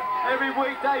 Every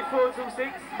weekday, 4 till 6.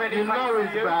 Many you thanks know to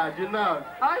he's you. bad, you know.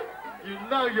 Hey? You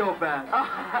know you're bad.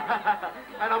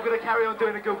 And I'm going to carry on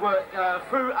doing the good work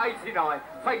through 89.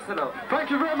 Thanks a lot. Thank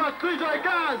you very much, DJ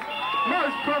Gaz.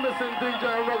 Most promising DJ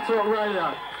on Rock to Rock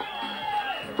Radio.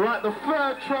 Right, the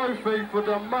third trophy for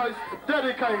the most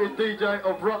dedicated DJ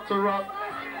of Rock to Rock.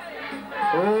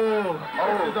 Oh,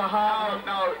 this is a hard...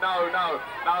 No,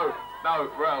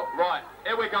 well, right,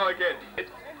 here we go again.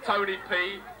 It's Tony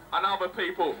P and other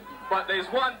people, but there's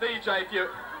one DJ,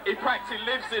 he practically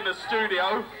lives in the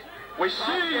studio. She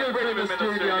lives in the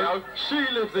studio. She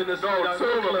lives in the studio. No, two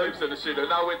of them lives in the studio.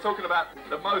 No, we're talking about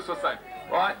the most or same,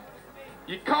 right?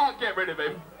 You can't get rid of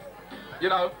him, you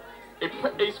know.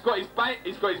 He's got his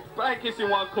blankets in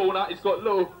one corner, he's got a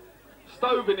little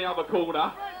stove in the other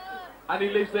corner, and he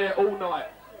lives there all night.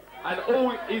 And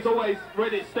he's always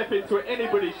ready to step into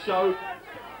anybody's show.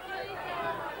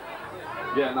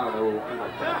 Yeah, no, they're all...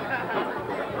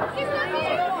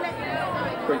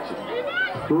 Frenchie.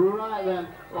 Right then.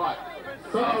 Right,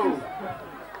 so...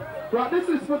 Right, this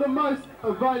is for the most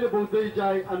available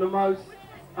DJ and the most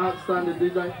outstanding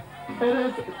DJ. It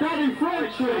is Daddy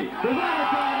Frenchie. The round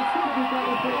of applause is going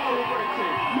to be Daddy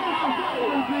Frenchie. Most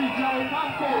available DJ.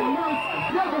 Most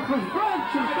Rutherford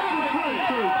Frenchie. Daddy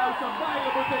Frenchie. Most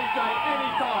available DJ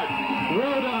anytime.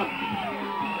 Well done.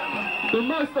 The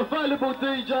most available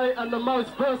DJ and the most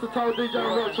versatile DJ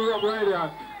on Rock to Rock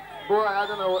Radio. Boy, I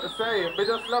don't know what to say. We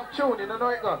just love tuning, you know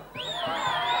it goes.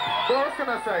 But what can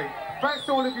I say? Thanks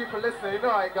to all of you for listening, you know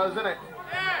how it goes, innit?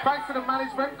 Thanks to the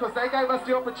management, because they gave us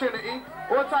the opportunity.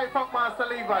 What type Funkmaster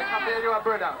Levi? Come here, you are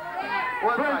brother.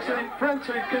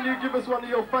 Frenchie, can you give us one of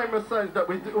your famous sayings that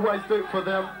we always do for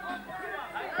them?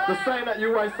 The saying that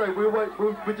you always say,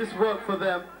 we just work for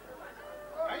them.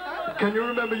 Can you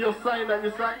remember your saying that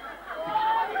you say?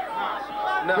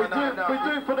 No. We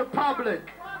do it for the public.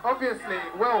 Obviously,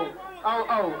 well,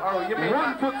 oh, you mean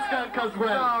 1 foot skank as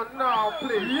well. No,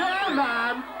 please. Yeah,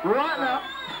 man. Right now.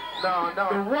 No.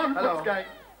 The 1 foot skank.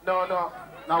 No.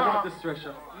 What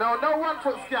distraction? No 1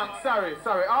 foot skank. Sorry.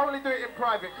 I only do it in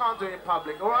private. Can't do it in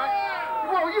public. All right?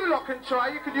 Well, you lot can try.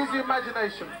 You can use your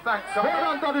imagination. Thanks. Well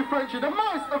done, Daddy Frenchie. The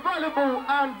most available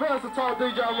and versatile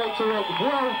DJ on Rock to Rock.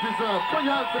 Well deserved. Put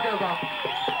your hands together.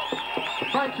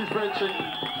 Thank you, Frenchie.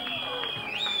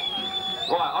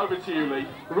 Right, over to you, Lee.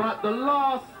 Right, the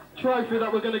last trophy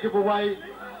that we're going to give away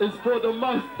is for the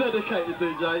most dedicated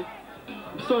DJ.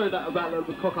 I'm sorry about a little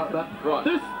bit cock up there. Right.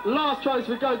 This last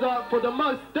trophy goes out for the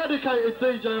most dedicated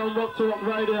DJ on Rock to Rock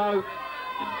Radio.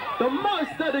 The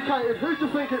most dedicated, who do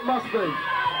you think it must be?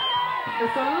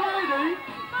 It's a lady.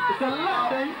 It's a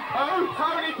lady. Oh,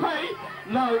 Tony P.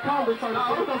 No, it can't be Tony P.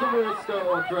 He doesn't wear a skirt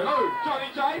or a dress. Oh, Johnny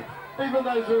J. Even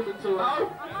though he's moving to us. No.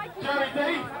 Jerry D.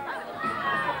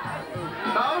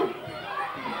 No.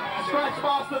 Scratch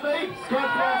Master D.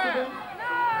 Scratch Master D.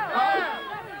 No.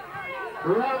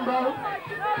 Rambo.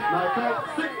 No, can't.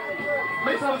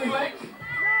 Mr. Slicks.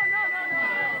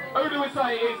 Who do we say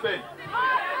it is then?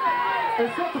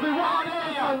 It's got to be one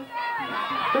person.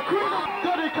 The queen of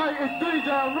dedicated DJ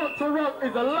on Rock to Rock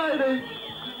is a lady.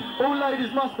 All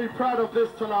ladies must be proud of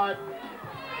this tonight.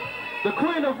 The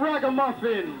queen of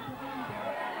ragamuffin.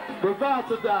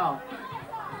 Without a doubt.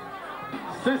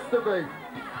 Sister B.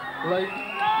 Late.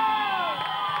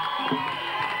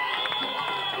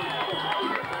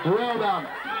 Well done.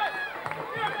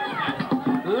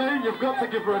 Lee, you've got to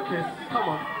give her a kiss. Come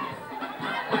on.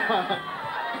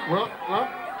 Well.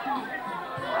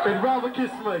 He'd rather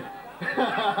kiss me.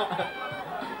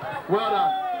 Well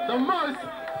done. The most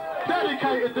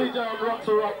dedicated DJ on Rock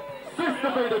to Rock.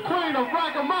 Sister B, the queen of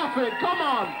ragamuffin. Come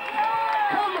on.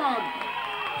 Come on.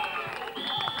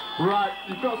 Right,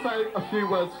 you've got to say a few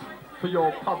words for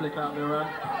your public out there,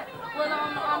 right? Well,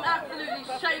 I'm absolutely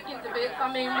shaking to bits.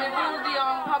 I mean, with all the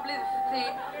publicity,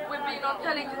 we've been on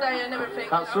telly today and everything.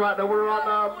 That's right, now we're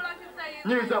on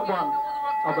News at 1,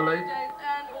 I believe.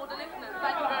 And all the listeners,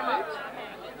 thank you very much.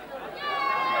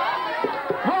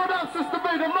 Hold on, Sister B,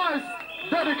 the most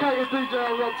dedicated DJ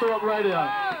on Rock to Rock Radio.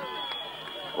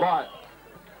 Right.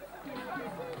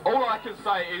 All I can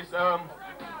say is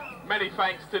many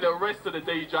thanks to the rest of the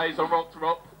DJs on Rock to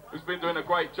Rock, who's been doing a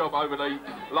great job over the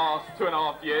last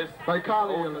 2.5 years. They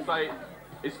can't all I can say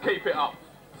is keep it up.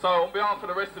 So on behalf of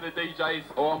the rest of the DJs,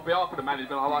 or on behalf of the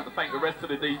management, I'd like to thank the rest of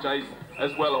the DJs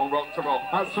as well on Rock to Rock.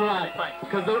 That's right. Thanks.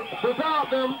 Because without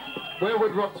them, where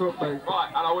would Rock to Rock be?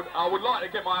 Right, and I would like to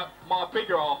get my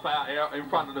bigger half out here in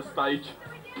front of the stage.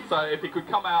 So if he could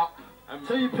come out and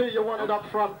TP, you wanted up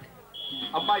front.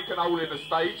 And make an hole in the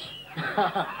stage.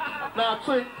 Now,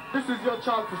 T, this is your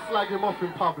chance to slag him off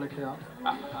in public here.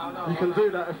 You can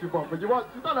do that if you want, but you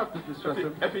don't have to distress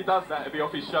him. If he does that, he'll be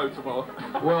off his show tomorrow.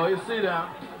 Well, you see that.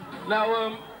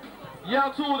 Now,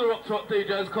 yeah, to all the Rock to Rock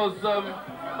DJs, because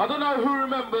I don't know who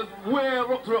remembers where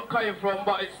Rock to Rock came from,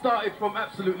 but it started from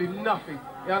absolutely nothing.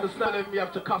 You understand them? You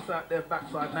have to cuss out their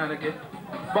backside now and again.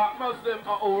 But most of them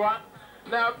are alright.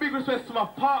 Now, big respect to my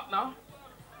partner.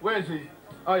 Where is he?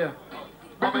 Oh, yeah.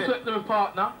 Big respect to my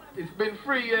partner. It's been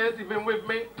 3 years, he's been with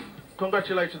me.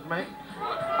 Congratulations, mate.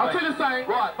 I'll tell you something.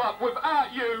 Right, but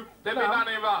without you, there'd be none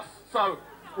of us. So,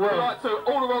 we'd like to,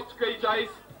 all the Rock DJs,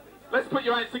 let's put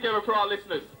your hands together for our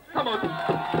listeners. Come on.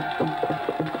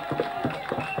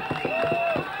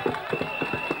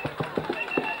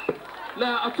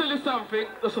 Now, I'll tell you something,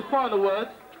 that's a final word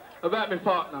about my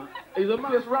partner. He's a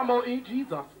man, Ramo E.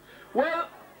 Jesus. Well,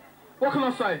 what can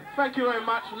I say? Thank you very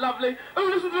much, lovely. Who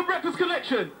listens to the Breakfast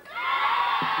Connection?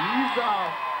 Jesus.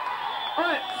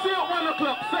 Alright, see you at 1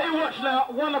 o'clock. Set your watch now,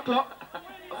 1 o'clock.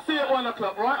 See you at 1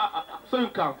 o'clock, right? Soon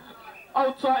come.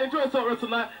 Outside, enjoy something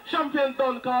tonight. Champagne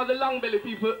done, cause the long belly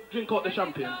people drink out the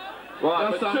champagne.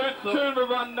 Right, but tune will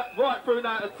run right through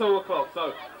now at 2 o'clock.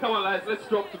 So, come on lads, let's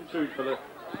drop some tune for the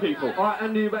people. Alright,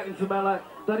 and you back into my like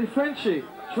Daddy Frenchie,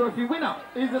 trophy winner.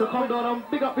 So come down and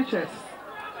big up your chest.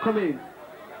 Come in.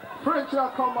 Frenchie,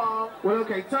 come on. Well,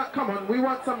 okay, come on. We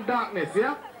want some darkness,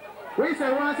 yeah? We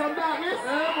say we want some darkness?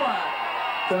 Yeah,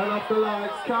 boy. Turn off the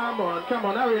lights. Come on,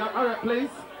 hurry up. All right,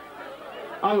 please.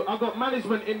 I got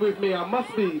management in with me. I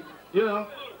must be, you know.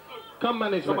 Come,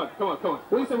 management. Come on.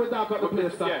 We say we dark up the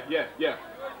place, stuff. Yeah.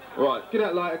 Right. Get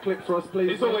that lighter clip for us,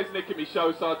 please. He's always nicking me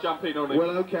show, so I'll jump in on him.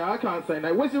 Well, okay, I can't say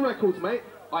that. Where's your records, mate?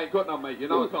 I ain't got none, mate. You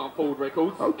know I can't afford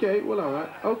records. Okay, well, all right.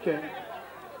 Okay.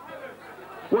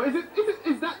 What is it?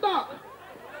 Is that dark?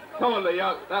 Come on,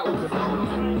 Leo. That was.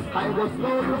 I was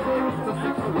born to face the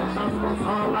situation was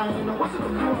all I know. What's the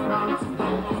truth now?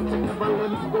 Never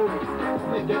let it go.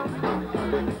 They get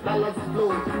dollars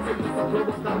flow. It's a flow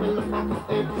of camel up to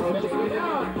 8.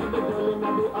 The girl in the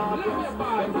office,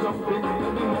 I'm jumping. The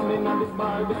man in the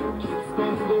bar, them keep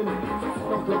spending.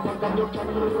 Smoke like a gun, you can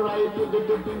ride. You did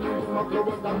the thing, you smoke like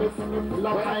a gun, you see me full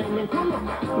of time. Come on,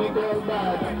 me girl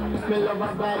bad, me love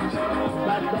her bad.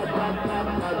 Bad.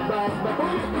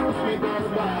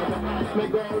 Me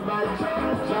girl bad,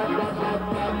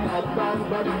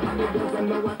 bad, it doesn't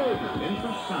know what.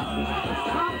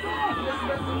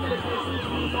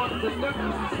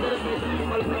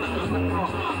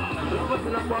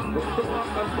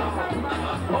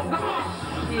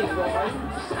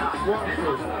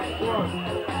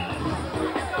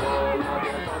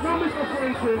 Now, Mr.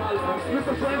 Frenchie, I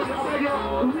beg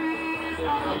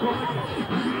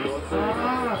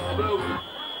you,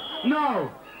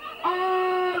 no.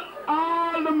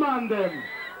 All the man them,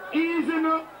 easy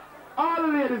enough. All the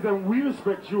ladies them, we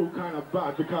respect you kind of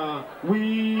bad because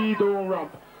we don't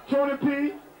ramp. Tony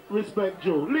P, respect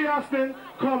you. Lee Austin,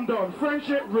 come down.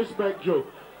 Friendship, respect you.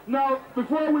 Now,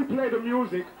 before we play the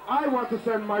music, I want to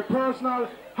send my personal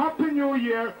Happy New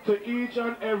Year to each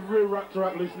and every Rock to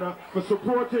Rock listener for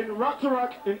supporting Rock to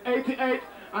Rock in '88,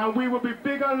 and we will be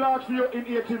big and large for you in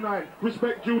 '89.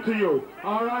 Respect due to you.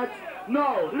 All right?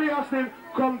 No, Lee Austin,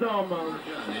 come down, man.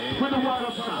 With the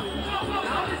water party.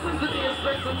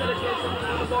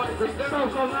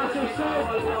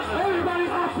 Everybody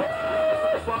happy.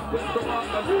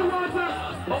 You want that?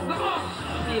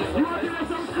 You want to get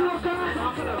some school cards?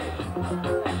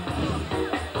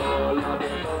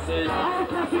 How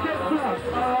can you get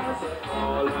flash?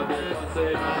 All of them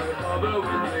say,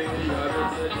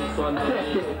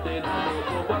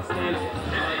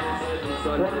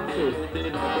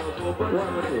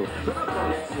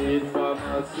 Sweet from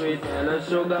my sweet and a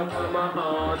sugar from my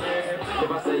honey.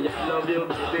 If I say I love you,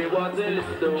 baby, what's a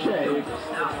little shake?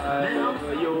 I love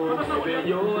you,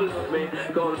 you love me.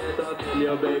 Come let us tell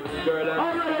you, baby girl.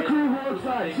 All right, crew,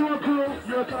 outside. Your crew,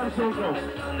 your time so go.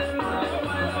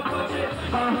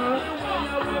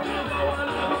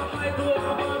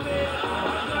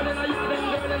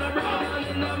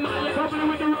 Company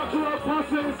with the rock to our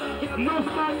passes. No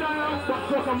stand down, but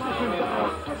fuck a massive down.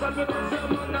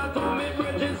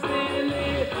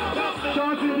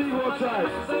 Shorty D outside.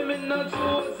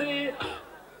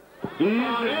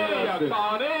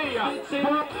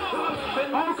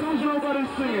 How comes nobody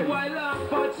singing?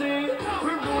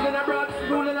 We're ruling abroad,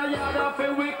 ruling a yard off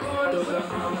and we could.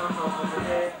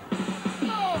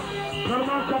 Come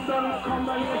on, come down,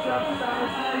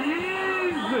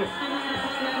 easy.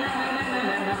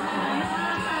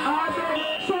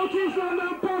 Shorty's on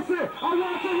that posse. I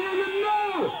want to hear you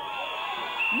now.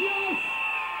 Yes.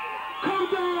 Come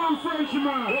down, Frenchie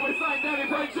man. What we saying, Daddy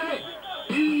Frenchie?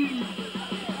 Ease.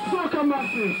 Soccer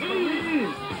masses.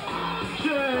 Ease.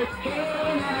 Check.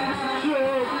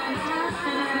 Check.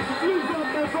 Lift up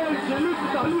the Frenchie. Lift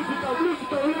it up, lift it up, lift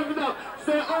it up, lift it up.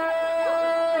 Say, oh,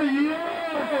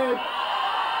 yeah.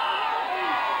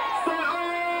 Say,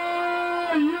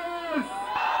 oh, yes.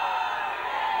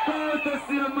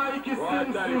 Courtesy of Mikey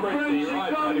Simpson. Frenchie,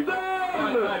 come down.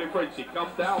 Right, Daddy Frenchie,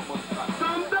 come down, man.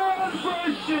 Come down,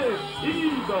 Frenchie.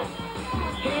 Ease up.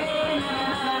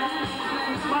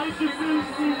 Mikey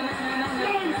Simpson.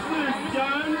 Nicely,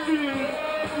 Gandhi.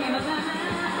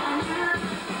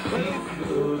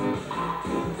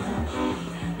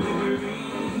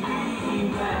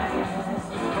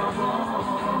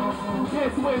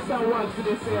 Yes, where's that one to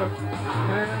this here?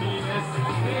 Yes.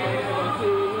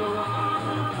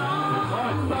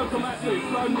 Alright, start from Mystri,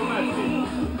 start from Mystri.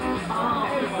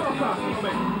 Hey, soccer.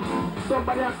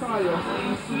 Somebody will call you.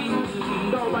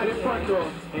 Down by the front door.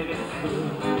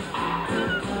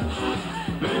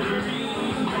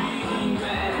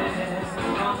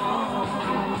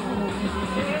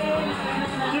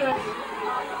 Yeah.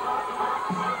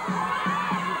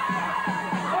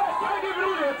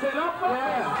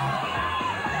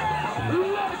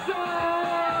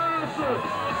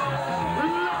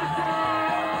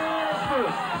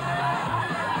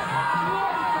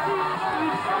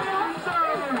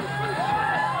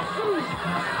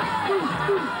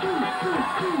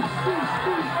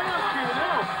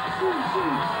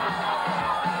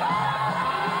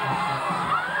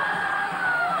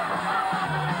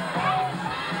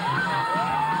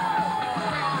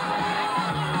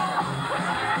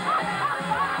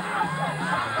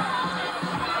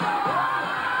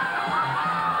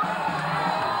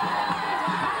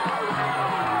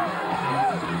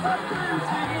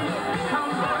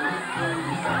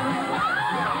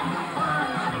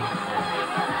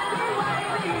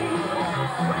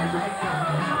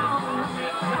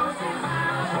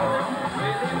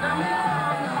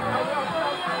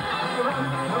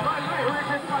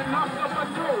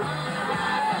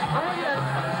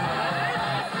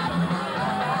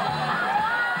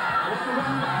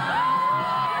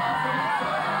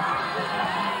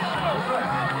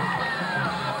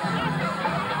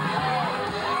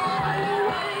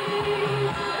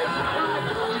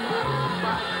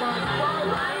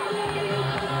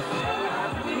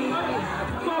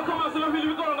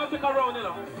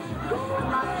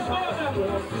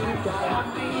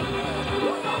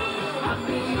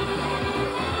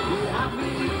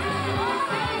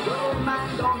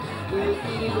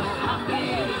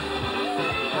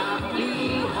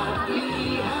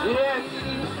 Yes,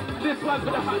 this one's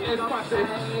gonna happen as massive.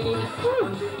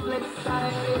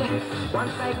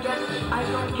 Once I get, I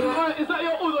don't care. Is that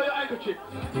your oud or your handkerchief?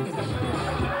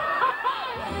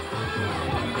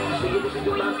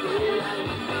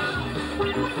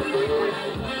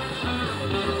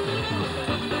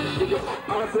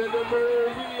 I said the more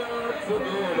we are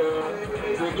together,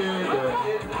 together,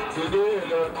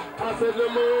 together. I said the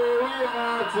more we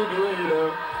are together.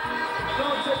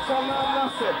 Don't take some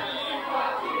nothing.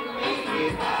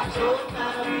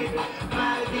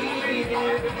 My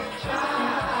dear,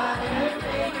 try and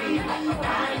baby, I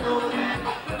know that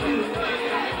you can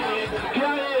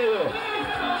hear you.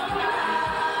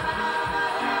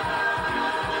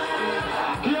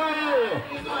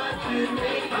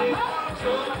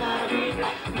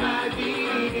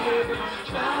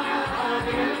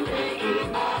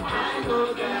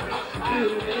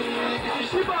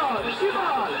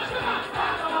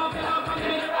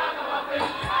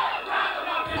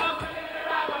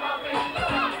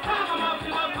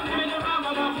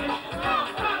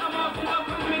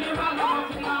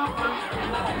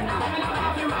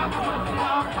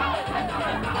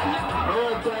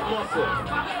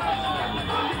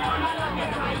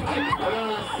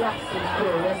 Saxon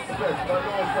crew, respect, but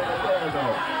no for the there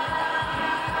now.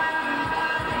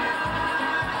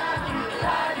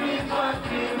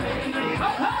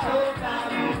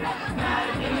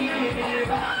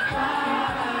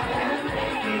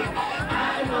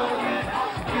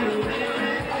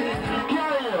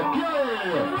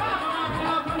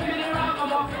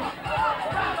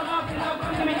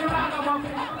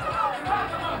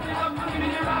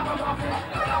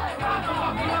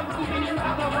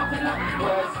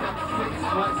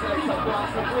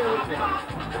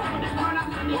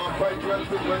 One fight well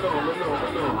thing, we know.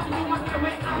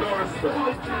 No respect.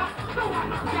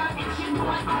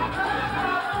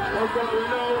 What's all we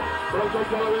know?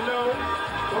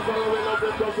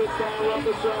 Because it's time of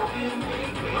the show.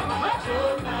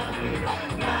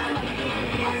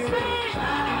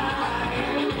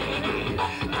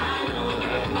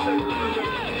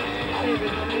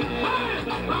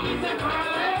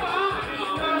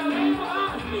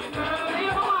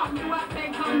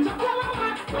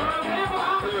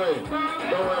 Anyway,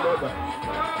 don't worry about that.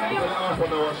 It's an half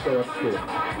an hour show at school.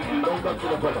 Don't touch the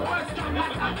brother.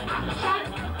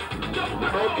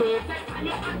 Okay.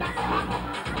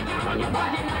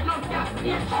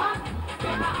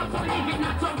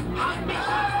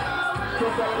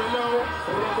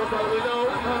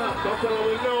 That's all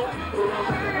we know.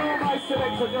 My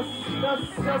selector, just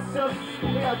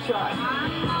give a try.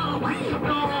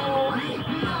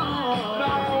 No,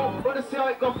 wanna see how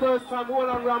it go first time, hold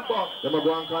on Rambo. Them are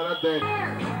going kind of dead.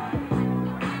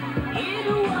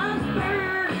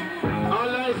 I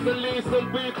like the least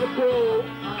of people go.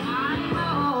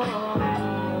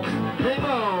 Hang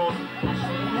on.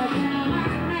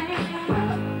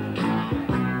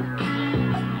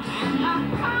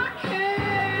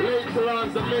 Later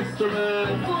on's a Mystri,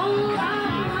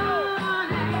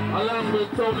 along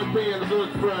with Tony P and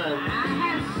good friend.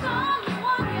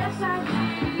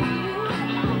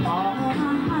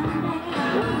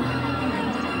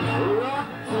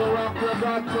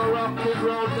 Rock it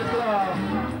round the club.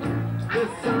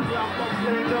 This is the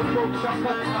playing the book shop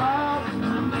at top.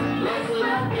 Let's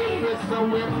love it, it's the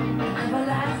whip.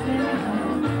 Everlasting,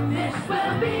 this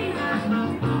will be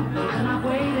what I've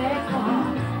waited for.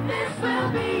 This will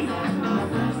be the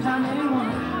first time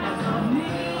anyone has loved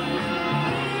me.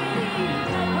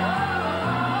 Oh,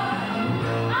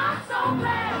 I'm so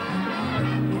glad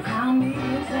you found me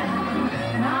down,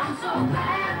 and I'm so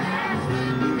glad that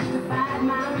you find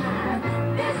my life.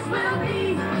 This will be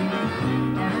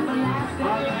everlasting.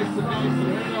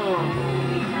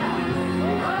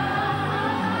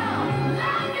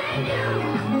 Loving you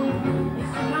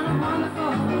is kind of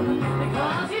wonderful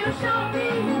because you showed me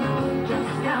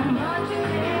just how much you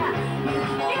care.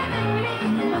 You've given me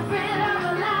the thrill of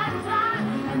a lifetime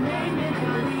and made me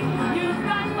believe you've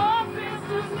got more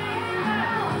crystals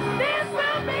now. This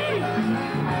will be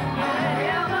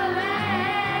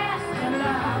everlasting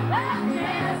love.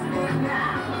 Yes, it's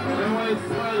now. Everybody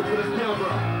smile for the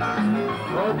camera.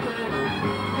 Okay.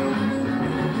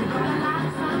 You brought a lot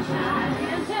of sunshine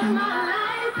into my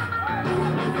life.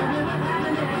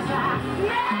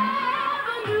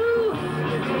 Never knew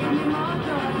you gave me more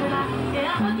joy than I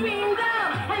ever dreamed of.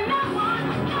 And no one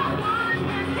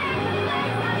can take the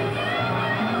place like you.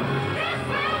 This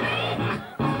will be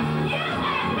you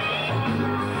and me.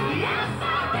 Yes,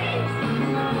 I'll be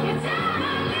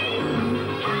eternally.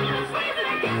 And I'm squeezing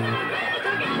and kissing and breathing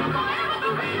together forever,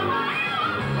 forever, forever.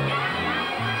 Yeah.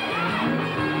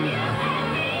 You and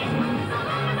me. So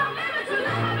long as I'm living to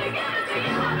live, I'll be giving to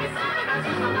you. I'll be serving my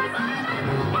just for my son.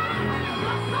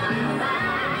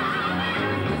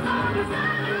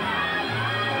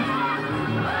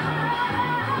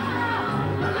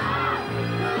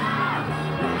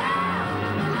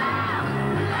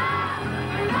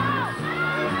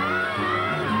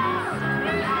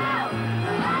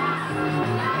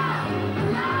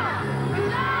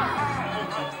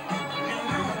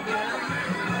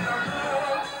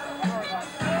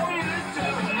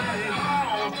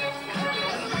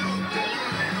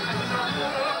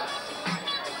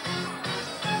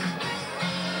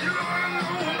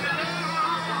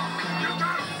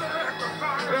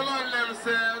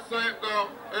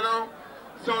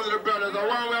 Some of the brothers, I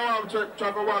want to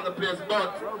track around the place,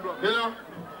 but, you know,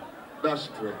 that's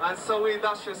true. And so we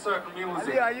dash a certain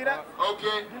music. Yeah, you know?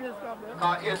 Okay.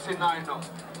 Called 89 now.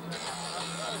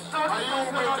 Are you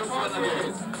with this one again?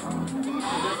 This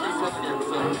one again,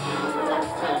 sir.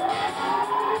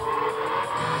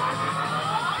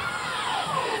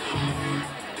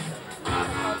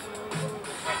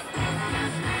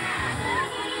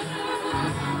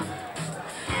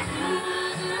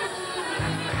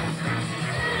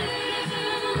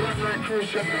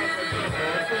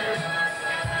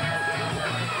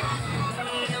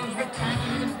 Every time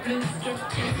the blues get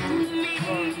to me,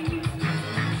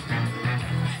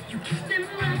 you keep them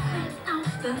right out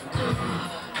the door.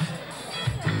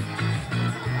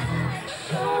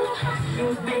 So you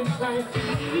make life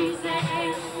easy.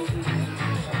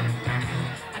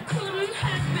 I couldn't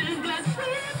have been blessed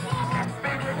with.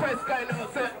 Big request kind of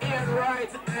to Ian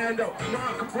Wright and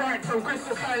Mark Bright from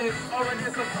Crystal Palace already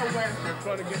so somewhere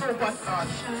trying to get superstar.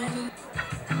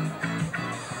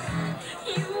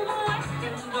 You are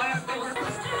black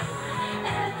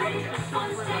and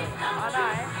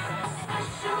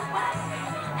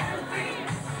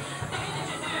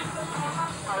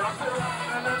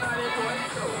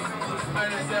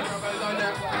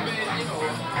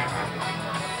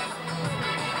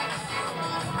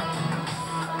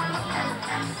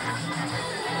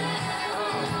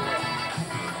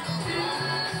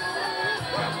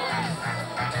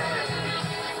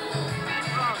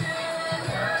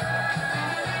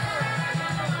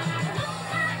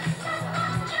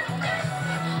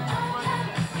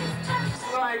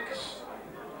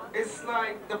It's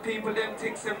like the people them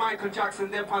think say Michael Jackson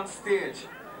they're on stage.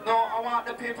 No, I want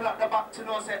the people at the back to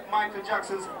know that Michael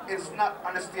Jackson is not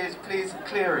on the stage. Please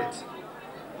clear it.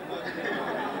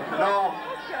 No.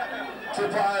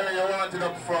 Tipari, you want it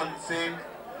up front, see?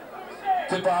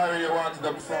 Tipari, you want it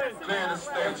up front. Clear the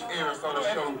stage here so the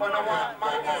show. When I want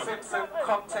Michael Simpson,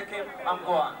 come take him and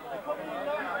go on.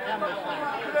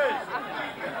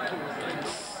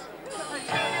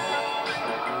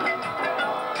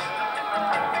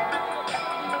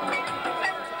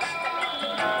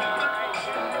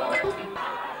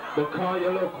 Because you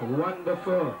look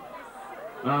wonderful.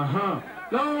 Now,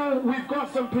 we've got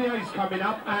some PAs coming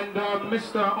up, and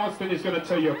Mr. Austin is going to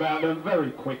tell you about them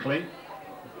very quickly.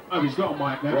 Oh, he's got a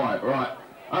mic now. Right.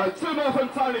 Two more from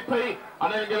Tony P,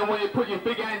 and then you're going to want you to put your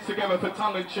big hands together for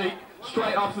tongue and cheek.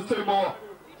 Straight after two more.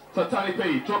 So Tony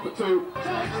P, drop it to...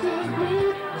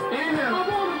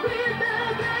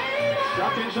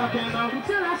 Shocking up.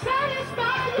 Until I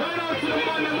satisfy you. Going on to the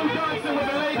one that was dancing with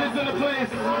the ladies in the place.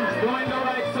 Doing the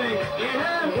right thing.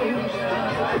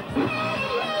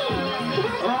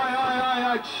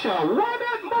 Alright, show. What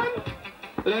that, man?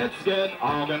 Let's get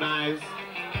organized.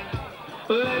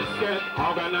 Let's get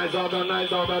organized.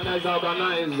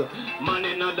 Man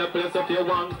in the place if you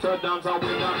want to dance with a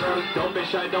girl. Don't be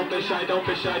shy. Tell them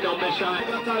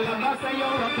I say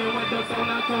you're rocking with the sound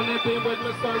of Tony P with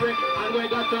Mystri. And we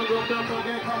got to group them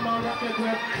again. Come on, rock it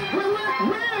with.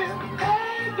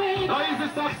 Now he's the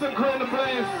Saxon crew in the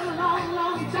place.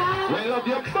 We love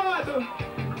your father.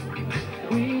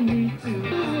 We need to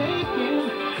make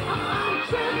it. I'm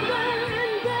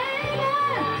trembling, baby.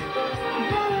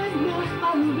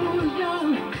 Illusion,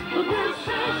 this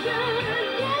passion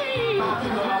game.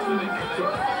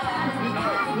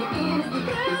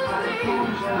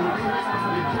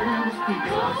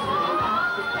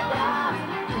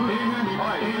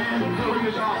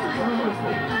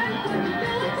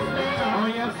 Oh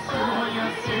yes.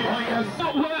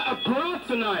 We're a crowd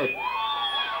tonight.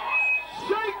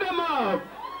 Shake them up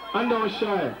and don't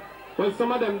shy. Well,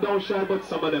 some of them don't shy, but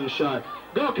some of them shy.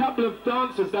 Got a couple of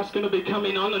dancers that's going to be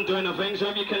coming on and doing a thing, so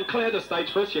if you can clear the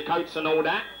stage first, your coats and all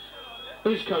that.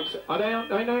 Whose coats? Are they out?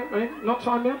 They not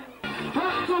time yet?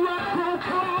 Front to rock,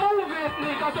 come move it,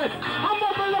 nigga. I'm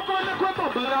bubble up on the grip,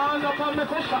 bubble on up on the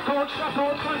fish, shock out,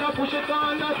 kind of push it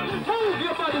on. Move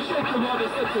your body, shake your body,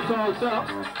 six it all, sir.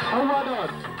 Oh, what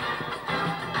up?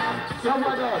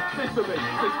 Fix to me.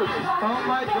 Oh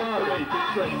my God.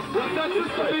 What's that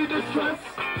used to be the stress?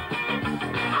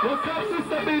 What's that used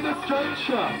to be the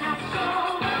stretcher?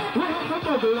 We have to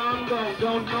bubble on,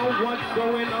 don't know what's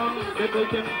going on. If they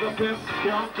get the piss,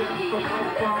 can't get from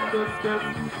the step.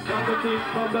 Got to keep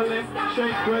bubbling,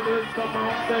 shake brothers, come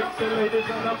on, sexy ladies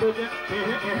and I'm with it.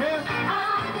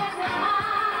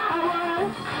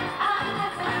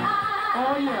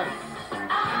 Oh yes.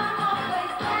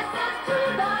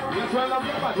 Yes, well, love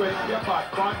your bad, well, love your bad.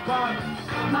 Fun.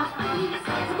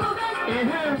 In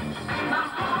here.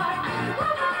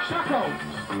 Shackle.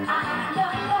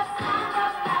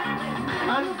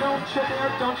 And don't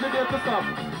you dare to stop.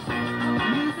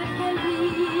 Music can be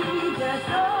just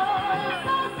so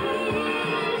sweet.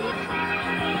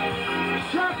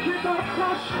 Shack it up,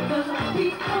 crush. The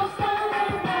beat goes down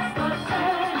and that's what's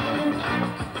happening.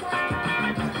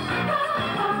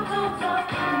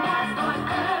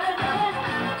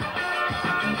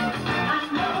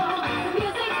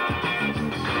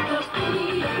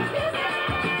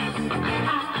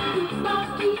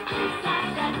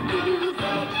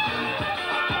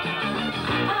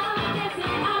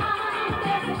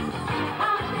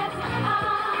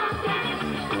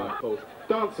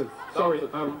 Dancers, sorry,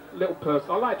 little person.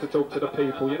 I like to talk to the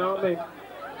people, you know what I mean?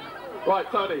 Right,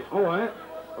 Tony. All right,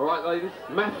 ladies.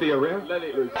 Matthew here. Let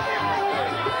it loose.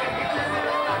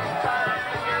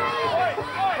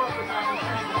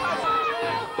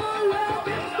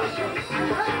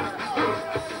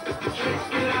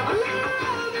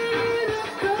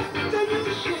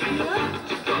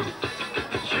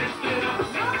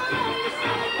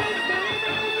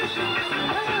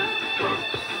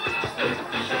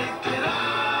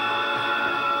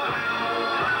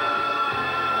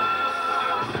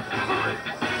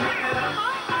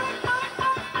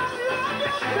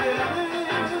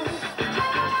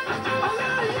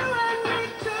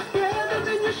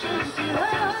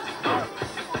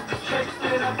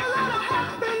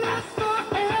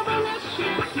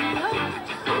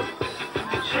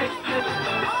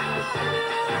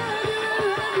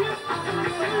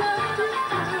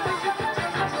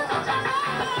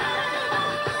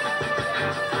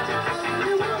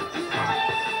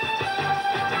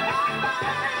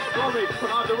 Robbie, can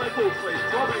I have the record, please?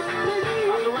 Robbie,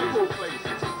 have the record, please.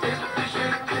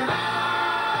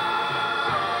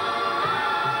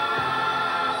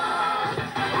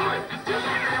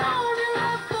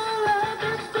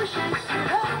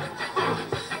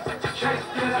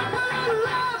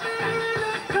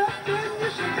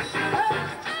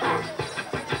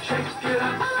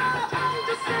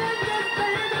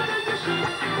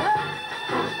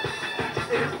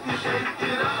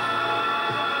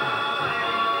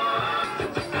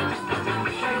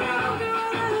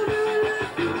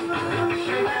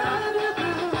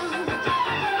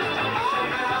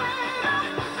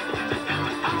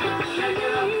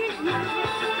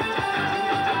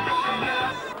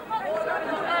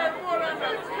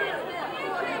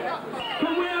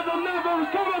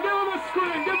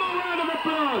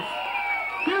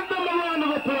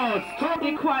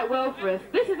 Did quite well for us.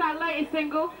 This is our latest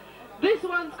single. This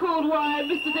one's called Why.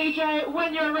 Mr. DJ,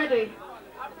 when you're ready.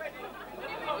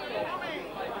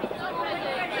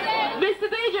 Mr.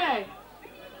 DJ!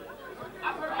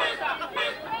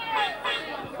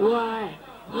 Why?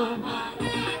 Why?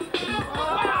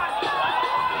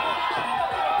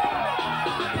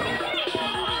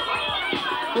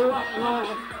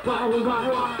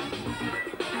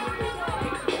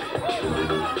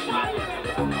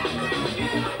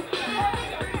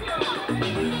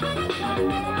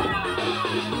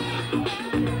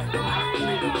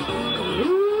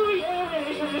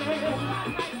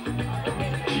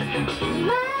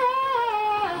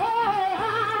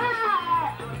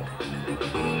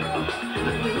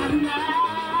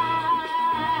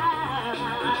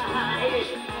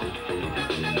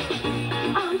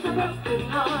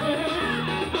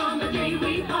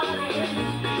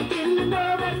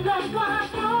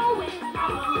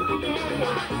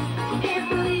 Can't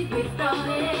believe we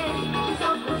started, so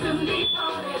soon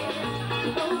departed.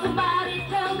 Will somebody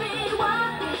tell me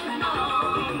what went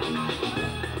wrong?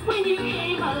 When you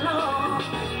came along,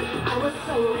 I was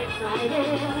so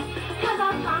excited, 'cause I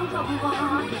found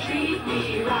someone to treat me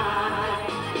right.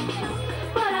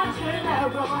 But I turned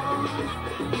out wrong,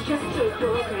 just took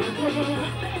for granted.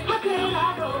 How could I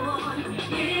go on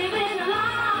living a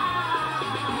lie?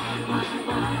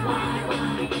 Why?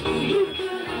 You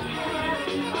could have had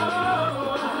it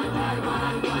all.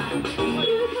 Why?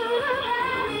 You could have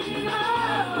had it all.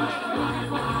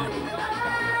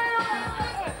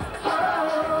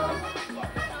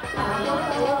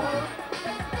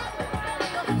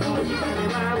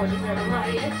 Was you better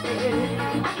right?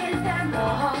 I can't stand the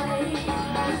heartache.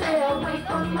 You stay away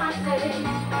from my city.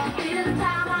 Feel the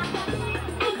time I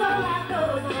it's all that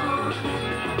goes on.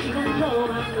 Even though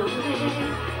I'm losing,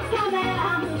 tell me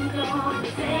I'm moved on to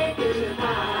say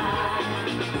goodbye.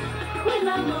 When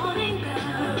the morning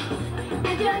comes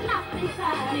and you're not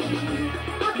beside me,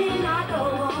 how can I go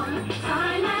on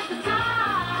time after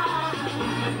time?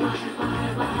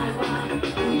 Why?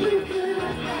 You could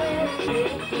have had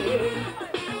it.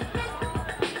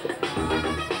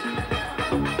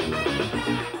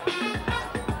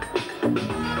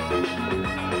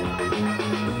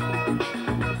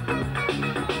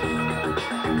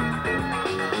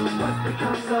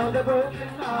 Because of the broken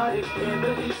heart, it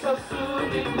can't be so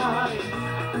soon in mine.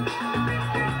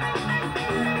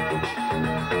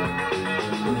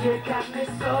 You got me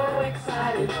so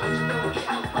excited,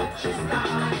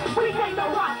 We came to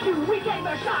rock you, we came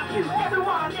to shock you.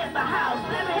 Everyone in the house,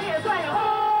 let me hear say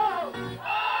ho!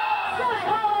 Say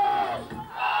ho!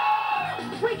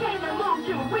 We came to move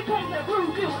you, we came to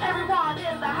groove you. Everyone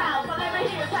in the house, let me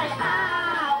hear say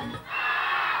ow!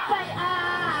 Say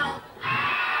ow!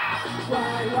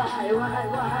 Why?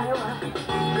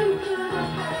 You could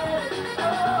have had it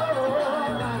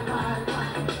all.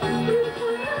 Why? You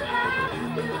could have had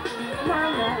it.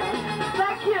 Nah.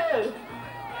 Thank you.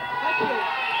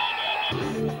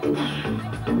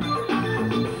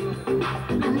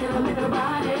 I never met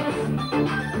nobody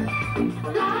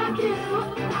like you.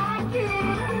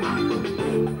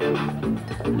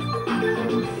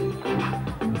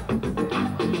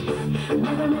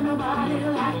 Never met nobody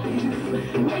like you.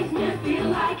 Makes me feel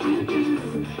like you do.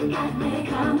 Got me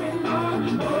coming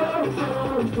on, so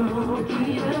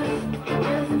Jesus.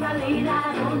 Ever since I laid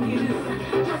eyes on you,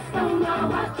 just don't know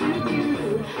what to do.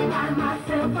 Find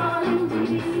myself falling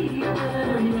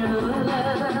deeper in your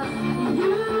love.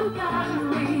 You got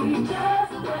me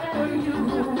just where you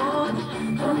want.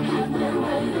 Don't keep me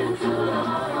waiting too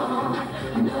long.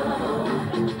 No,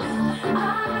 I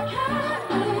can't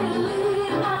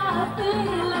believe my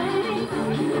feelings.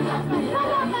 You got me.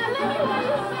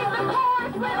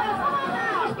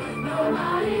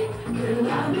 Nobody can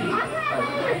love me.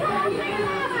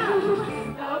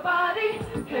 Nobody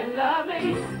can love me.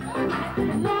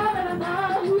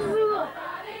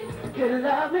 Could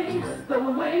love me the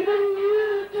way that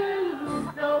you do.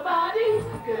 Nobody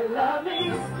could love me.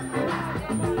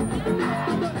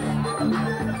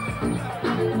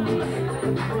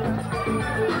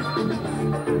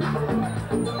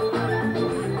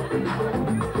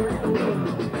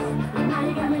 Now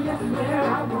you got me just where I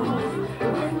was,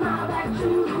 with my back to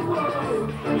the wall.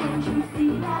 Can't you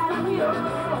see that I'm yours?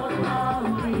 Oh,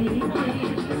 please.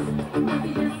 If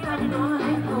you just stop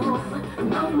running home,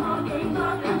 no more games of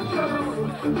control.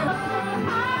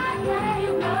 I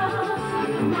gave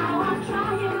love, now I'm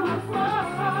trying once more.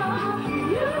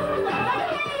 You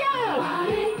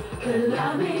nobody could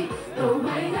love me the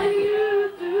way that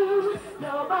you do.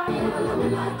 Nobody ever love me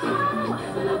like you.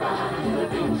 Never nobody do the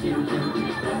things you do.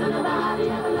 Never nobody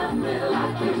ever love me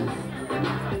like you.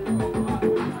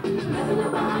 Never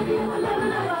nobody ever love me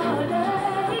like you.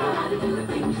 Nobody do the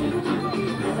things you do.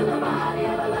 Never nobody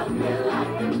ever love me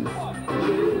like you.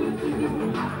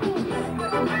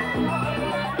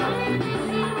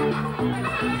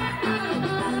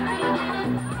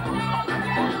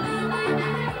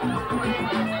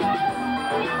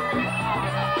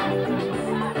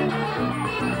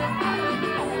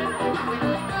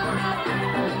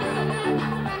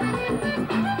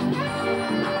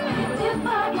 If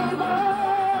I gave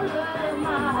all of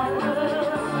my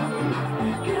love,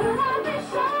 could I be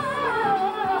sure?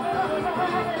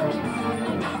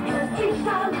 'Cause each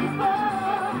time before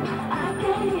I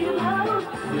gave love,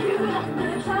 you left me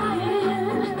trying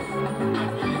with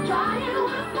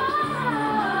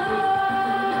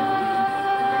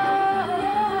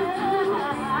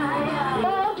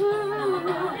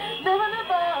never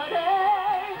nobody.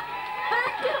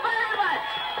 Thank you very much.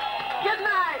 Good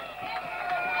night.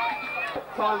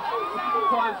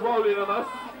 Time's rolling on us.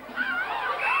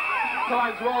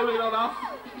 Time's rolling on us.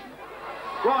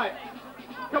 Right.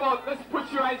 Come on, let's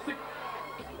put your hands together.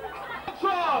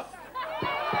 Trust!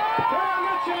 Put on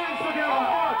your chins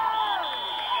together.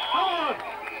 Come on.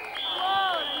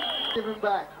 Give him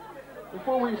back.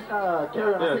 Before we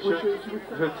carry on, I think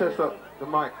we should test up the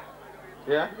mic.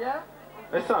 Yeah? Yeah?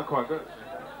 They sound quite good.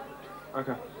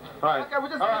 Okay. Alright. Okay, we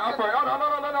just... Alright, no.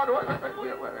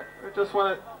 Wait. We just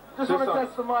want to... Just want to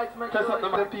test the mic to make test sure... up the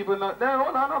mic. People know... No,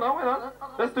 we're not.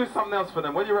 Let's do something else for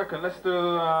them. What do you reckon? Let's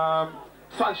do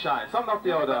Sunshine. Something off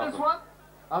the old album. This one?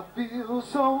 I feel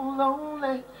so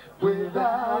lonely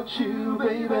without you,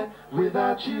 baby,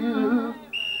 without you.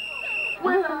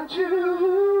 Without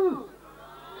you.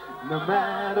 No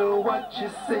matter what you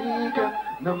say, girl,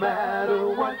 no matter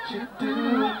what you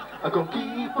do, I'm gonna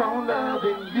keep on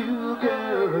loving you,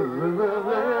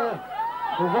 girl.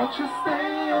 Won't you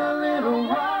stay a little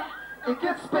while? It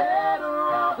gets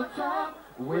better all the time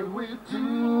when we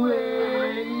do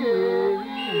it.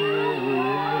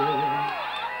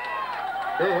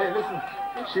 Hey, listen.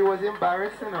 She was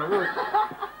embarrassing her, look.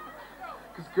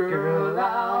 Cause girl,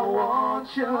 I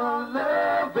want your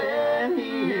loving,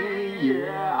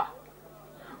 yeah.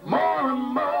 More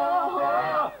and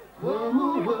more,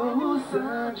 whoa,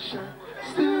 sunshine.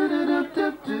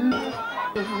 Do-do-do-do-do.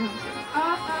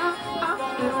 I'm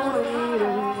still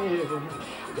waiting.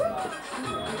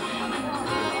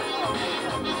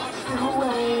 Still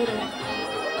waiting.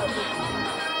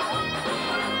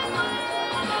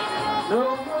 No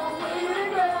more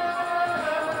waiting, girl.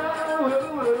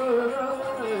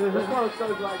 The song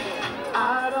goes like that.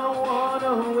 I don't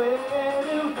wanna wait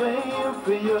in vain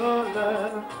for your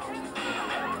love.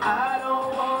 I don't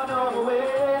wanna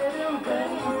wait in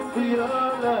vain for your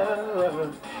love.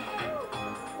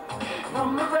 From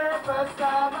the very first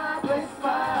time I placed my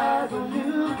eyes on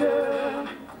you, girl,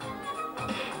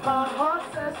 my heart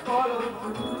says follow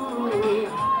through.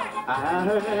 I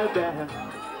heard that,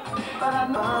 but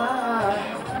I'm not.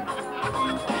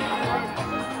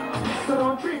 So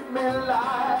don't treat me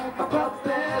like a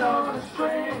puppet on a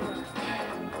string,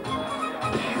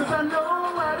 'cause I know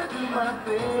how to do my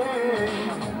thing.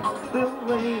 Still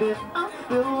waiting, I'm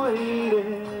still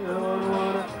waiting.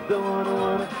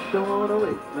 Don't wanna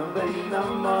wait, no baby, no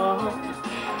more.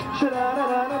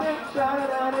 Sha-da-da-da-da-da,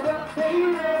 sha-da-da-da-da, hey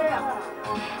yeah.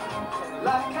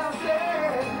 Like I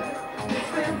said,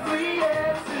 it's been 3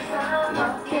 years since I'm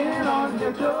knocking on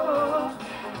your door,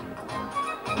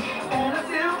 and I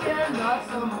still can knock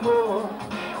some more.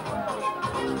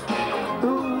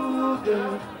 Ooh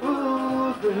girl,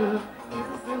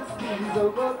 is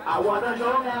over. I wanna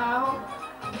know now,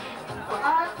 but I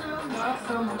still knock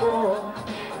some more.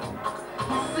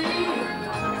 See,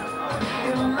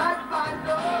 in life I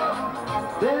know,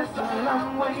 that's all I'm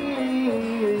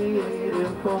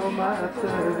waiting for my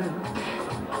turn.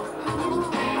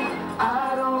 I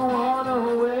don't wanna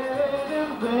wait in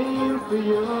vain for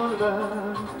your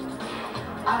love.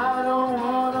 I don't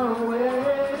wanna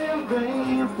wait in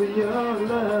vain for your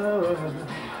love.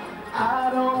 I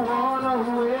don't wanna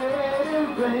wait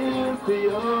in vain for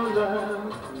your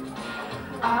love.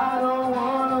 I don't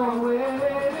wanna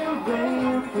wait in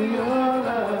vain for your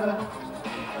love.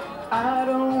 I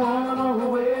don't wanna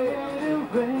wait in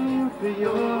vain for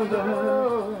your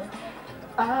love.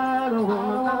 I don't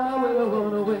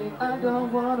wanna wait. I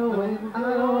don't wanna wait. I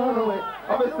don't wanna wait.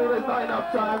 Obviously, there's not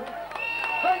enough time.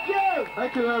 Thank you!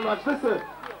 Thank you very much. Listen.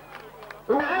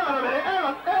 Hang on a minute, hang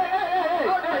on.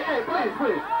 Hey,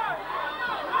 please.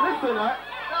 Listen, right?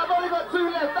 I've only got 2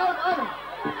 left. I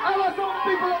got some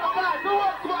people at the back. Who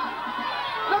wants one?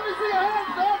 Let me see your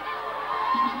hands, man.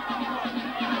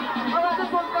 Alright,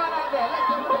 this one's going out there. Let's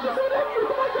go.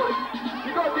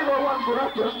 You gotta give her one for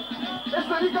reference.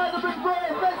 Listen, you guys have been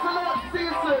great. Thanks a lot. See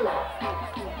you soon.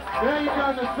 There you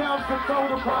go, the sounds from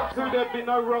Total Part 2, there'd be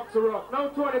no rock to rock. No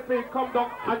 20p, come down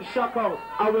and shock out.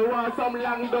 I will want some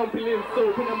long dumpling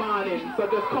soup in the morning, so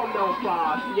just come down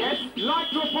fast, yes? Like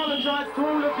to apologise to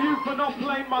all of you for not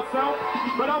playing myself,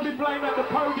 but I'll be playing at the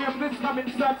podium this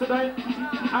coming Saturday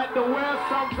at the Wear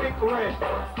Something Red.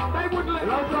 They wouldn't let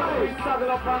me saddle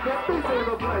up and get busy in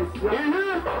the place.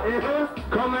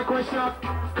 Come back with shot,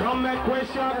 come back with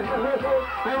shot.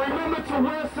 And remember to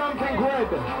wear something red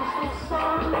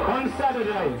on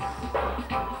Saturdays.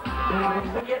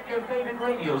 Get your favorite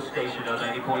radio station on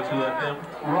 90.2 FM,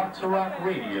 Rock to Rock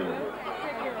Radio.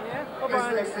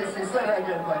 Listen, say that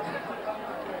again, buddy.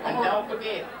 And don't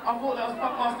forget, I thought that was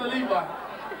Master Levi.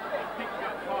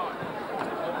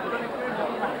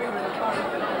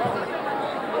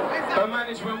 The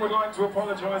management would like to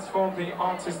apologise for the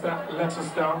artist that let us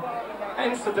down.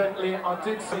 Incidentally, I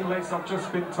did see this, I've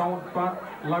just been told, but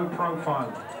low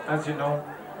profile. As you know,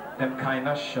 them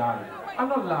kinda shy. I'm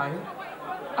not lying.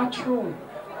 I true.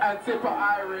 And tip of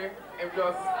Irie, and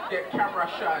just get camera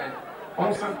shy.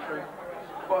 Also,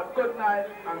 but good night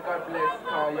and God bless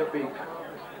all your big.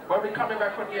 We'll be coming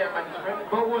back on the air, management.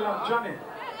 but well, I'm Johnny.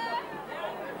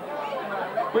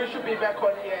 We should be back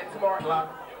on the air tomorrow.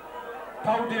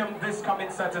 Podium this coming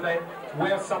Saturday,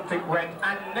 Wear Something Red.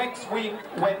 And next week,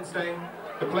 Wednesday,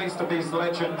 the place to be is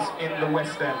Legends in the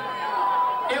West End.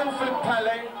 Ilford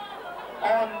Palais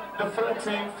on the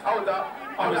 14th. Hold up,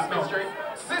 Mystri.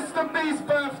 Sister B's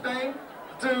birthday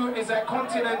due is at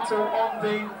Continental on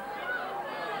the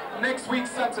next week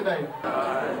Saturday.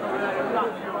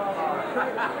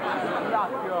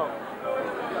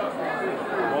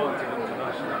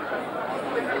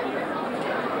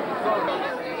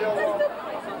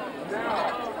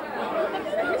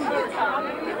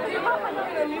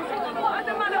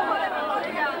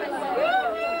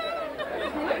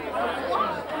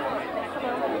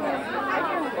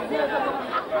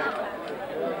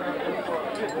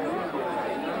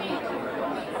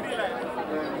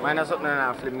 Main nasok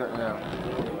na film na.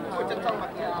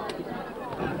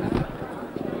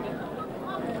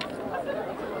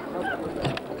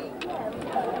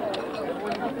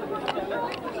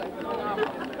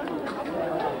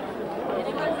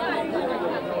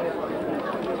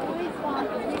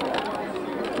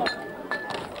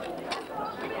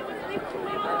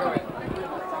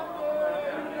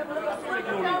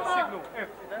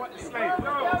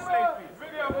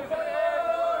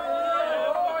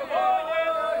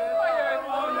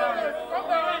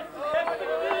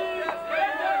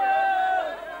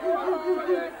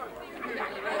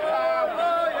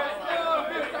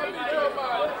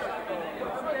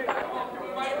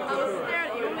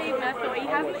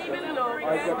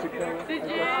 Did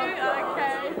you?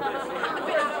 Okay.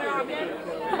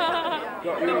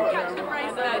 Didn't catch the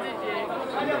race there, did you?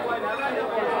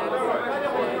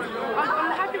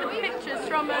 I'm happy with the pictures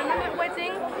from that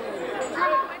wedding.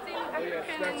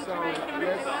 African and Jamaican.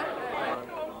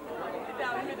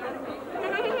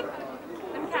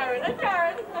 And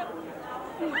Karen.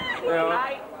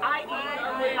 I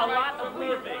eat a lot of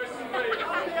weird things.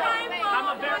 I'm a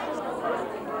very...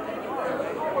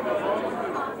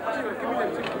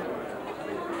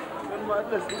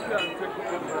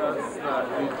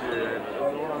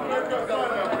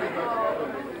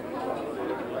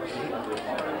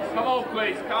 Come on,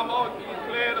 please, come on, you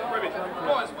clear the perimeter.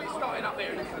 Guys, we starting up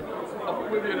there. Oh,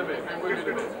 we'll be in a bit,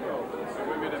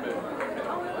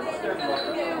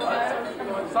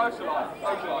 Socialise.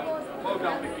 Well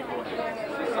done, Mickey boy.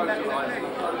 Socialise.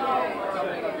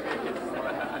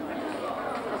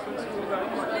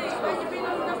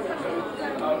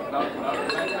 No.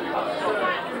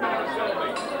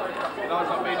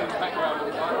 I've been in the background all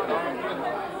the time. I'm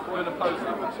doing a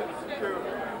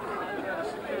post.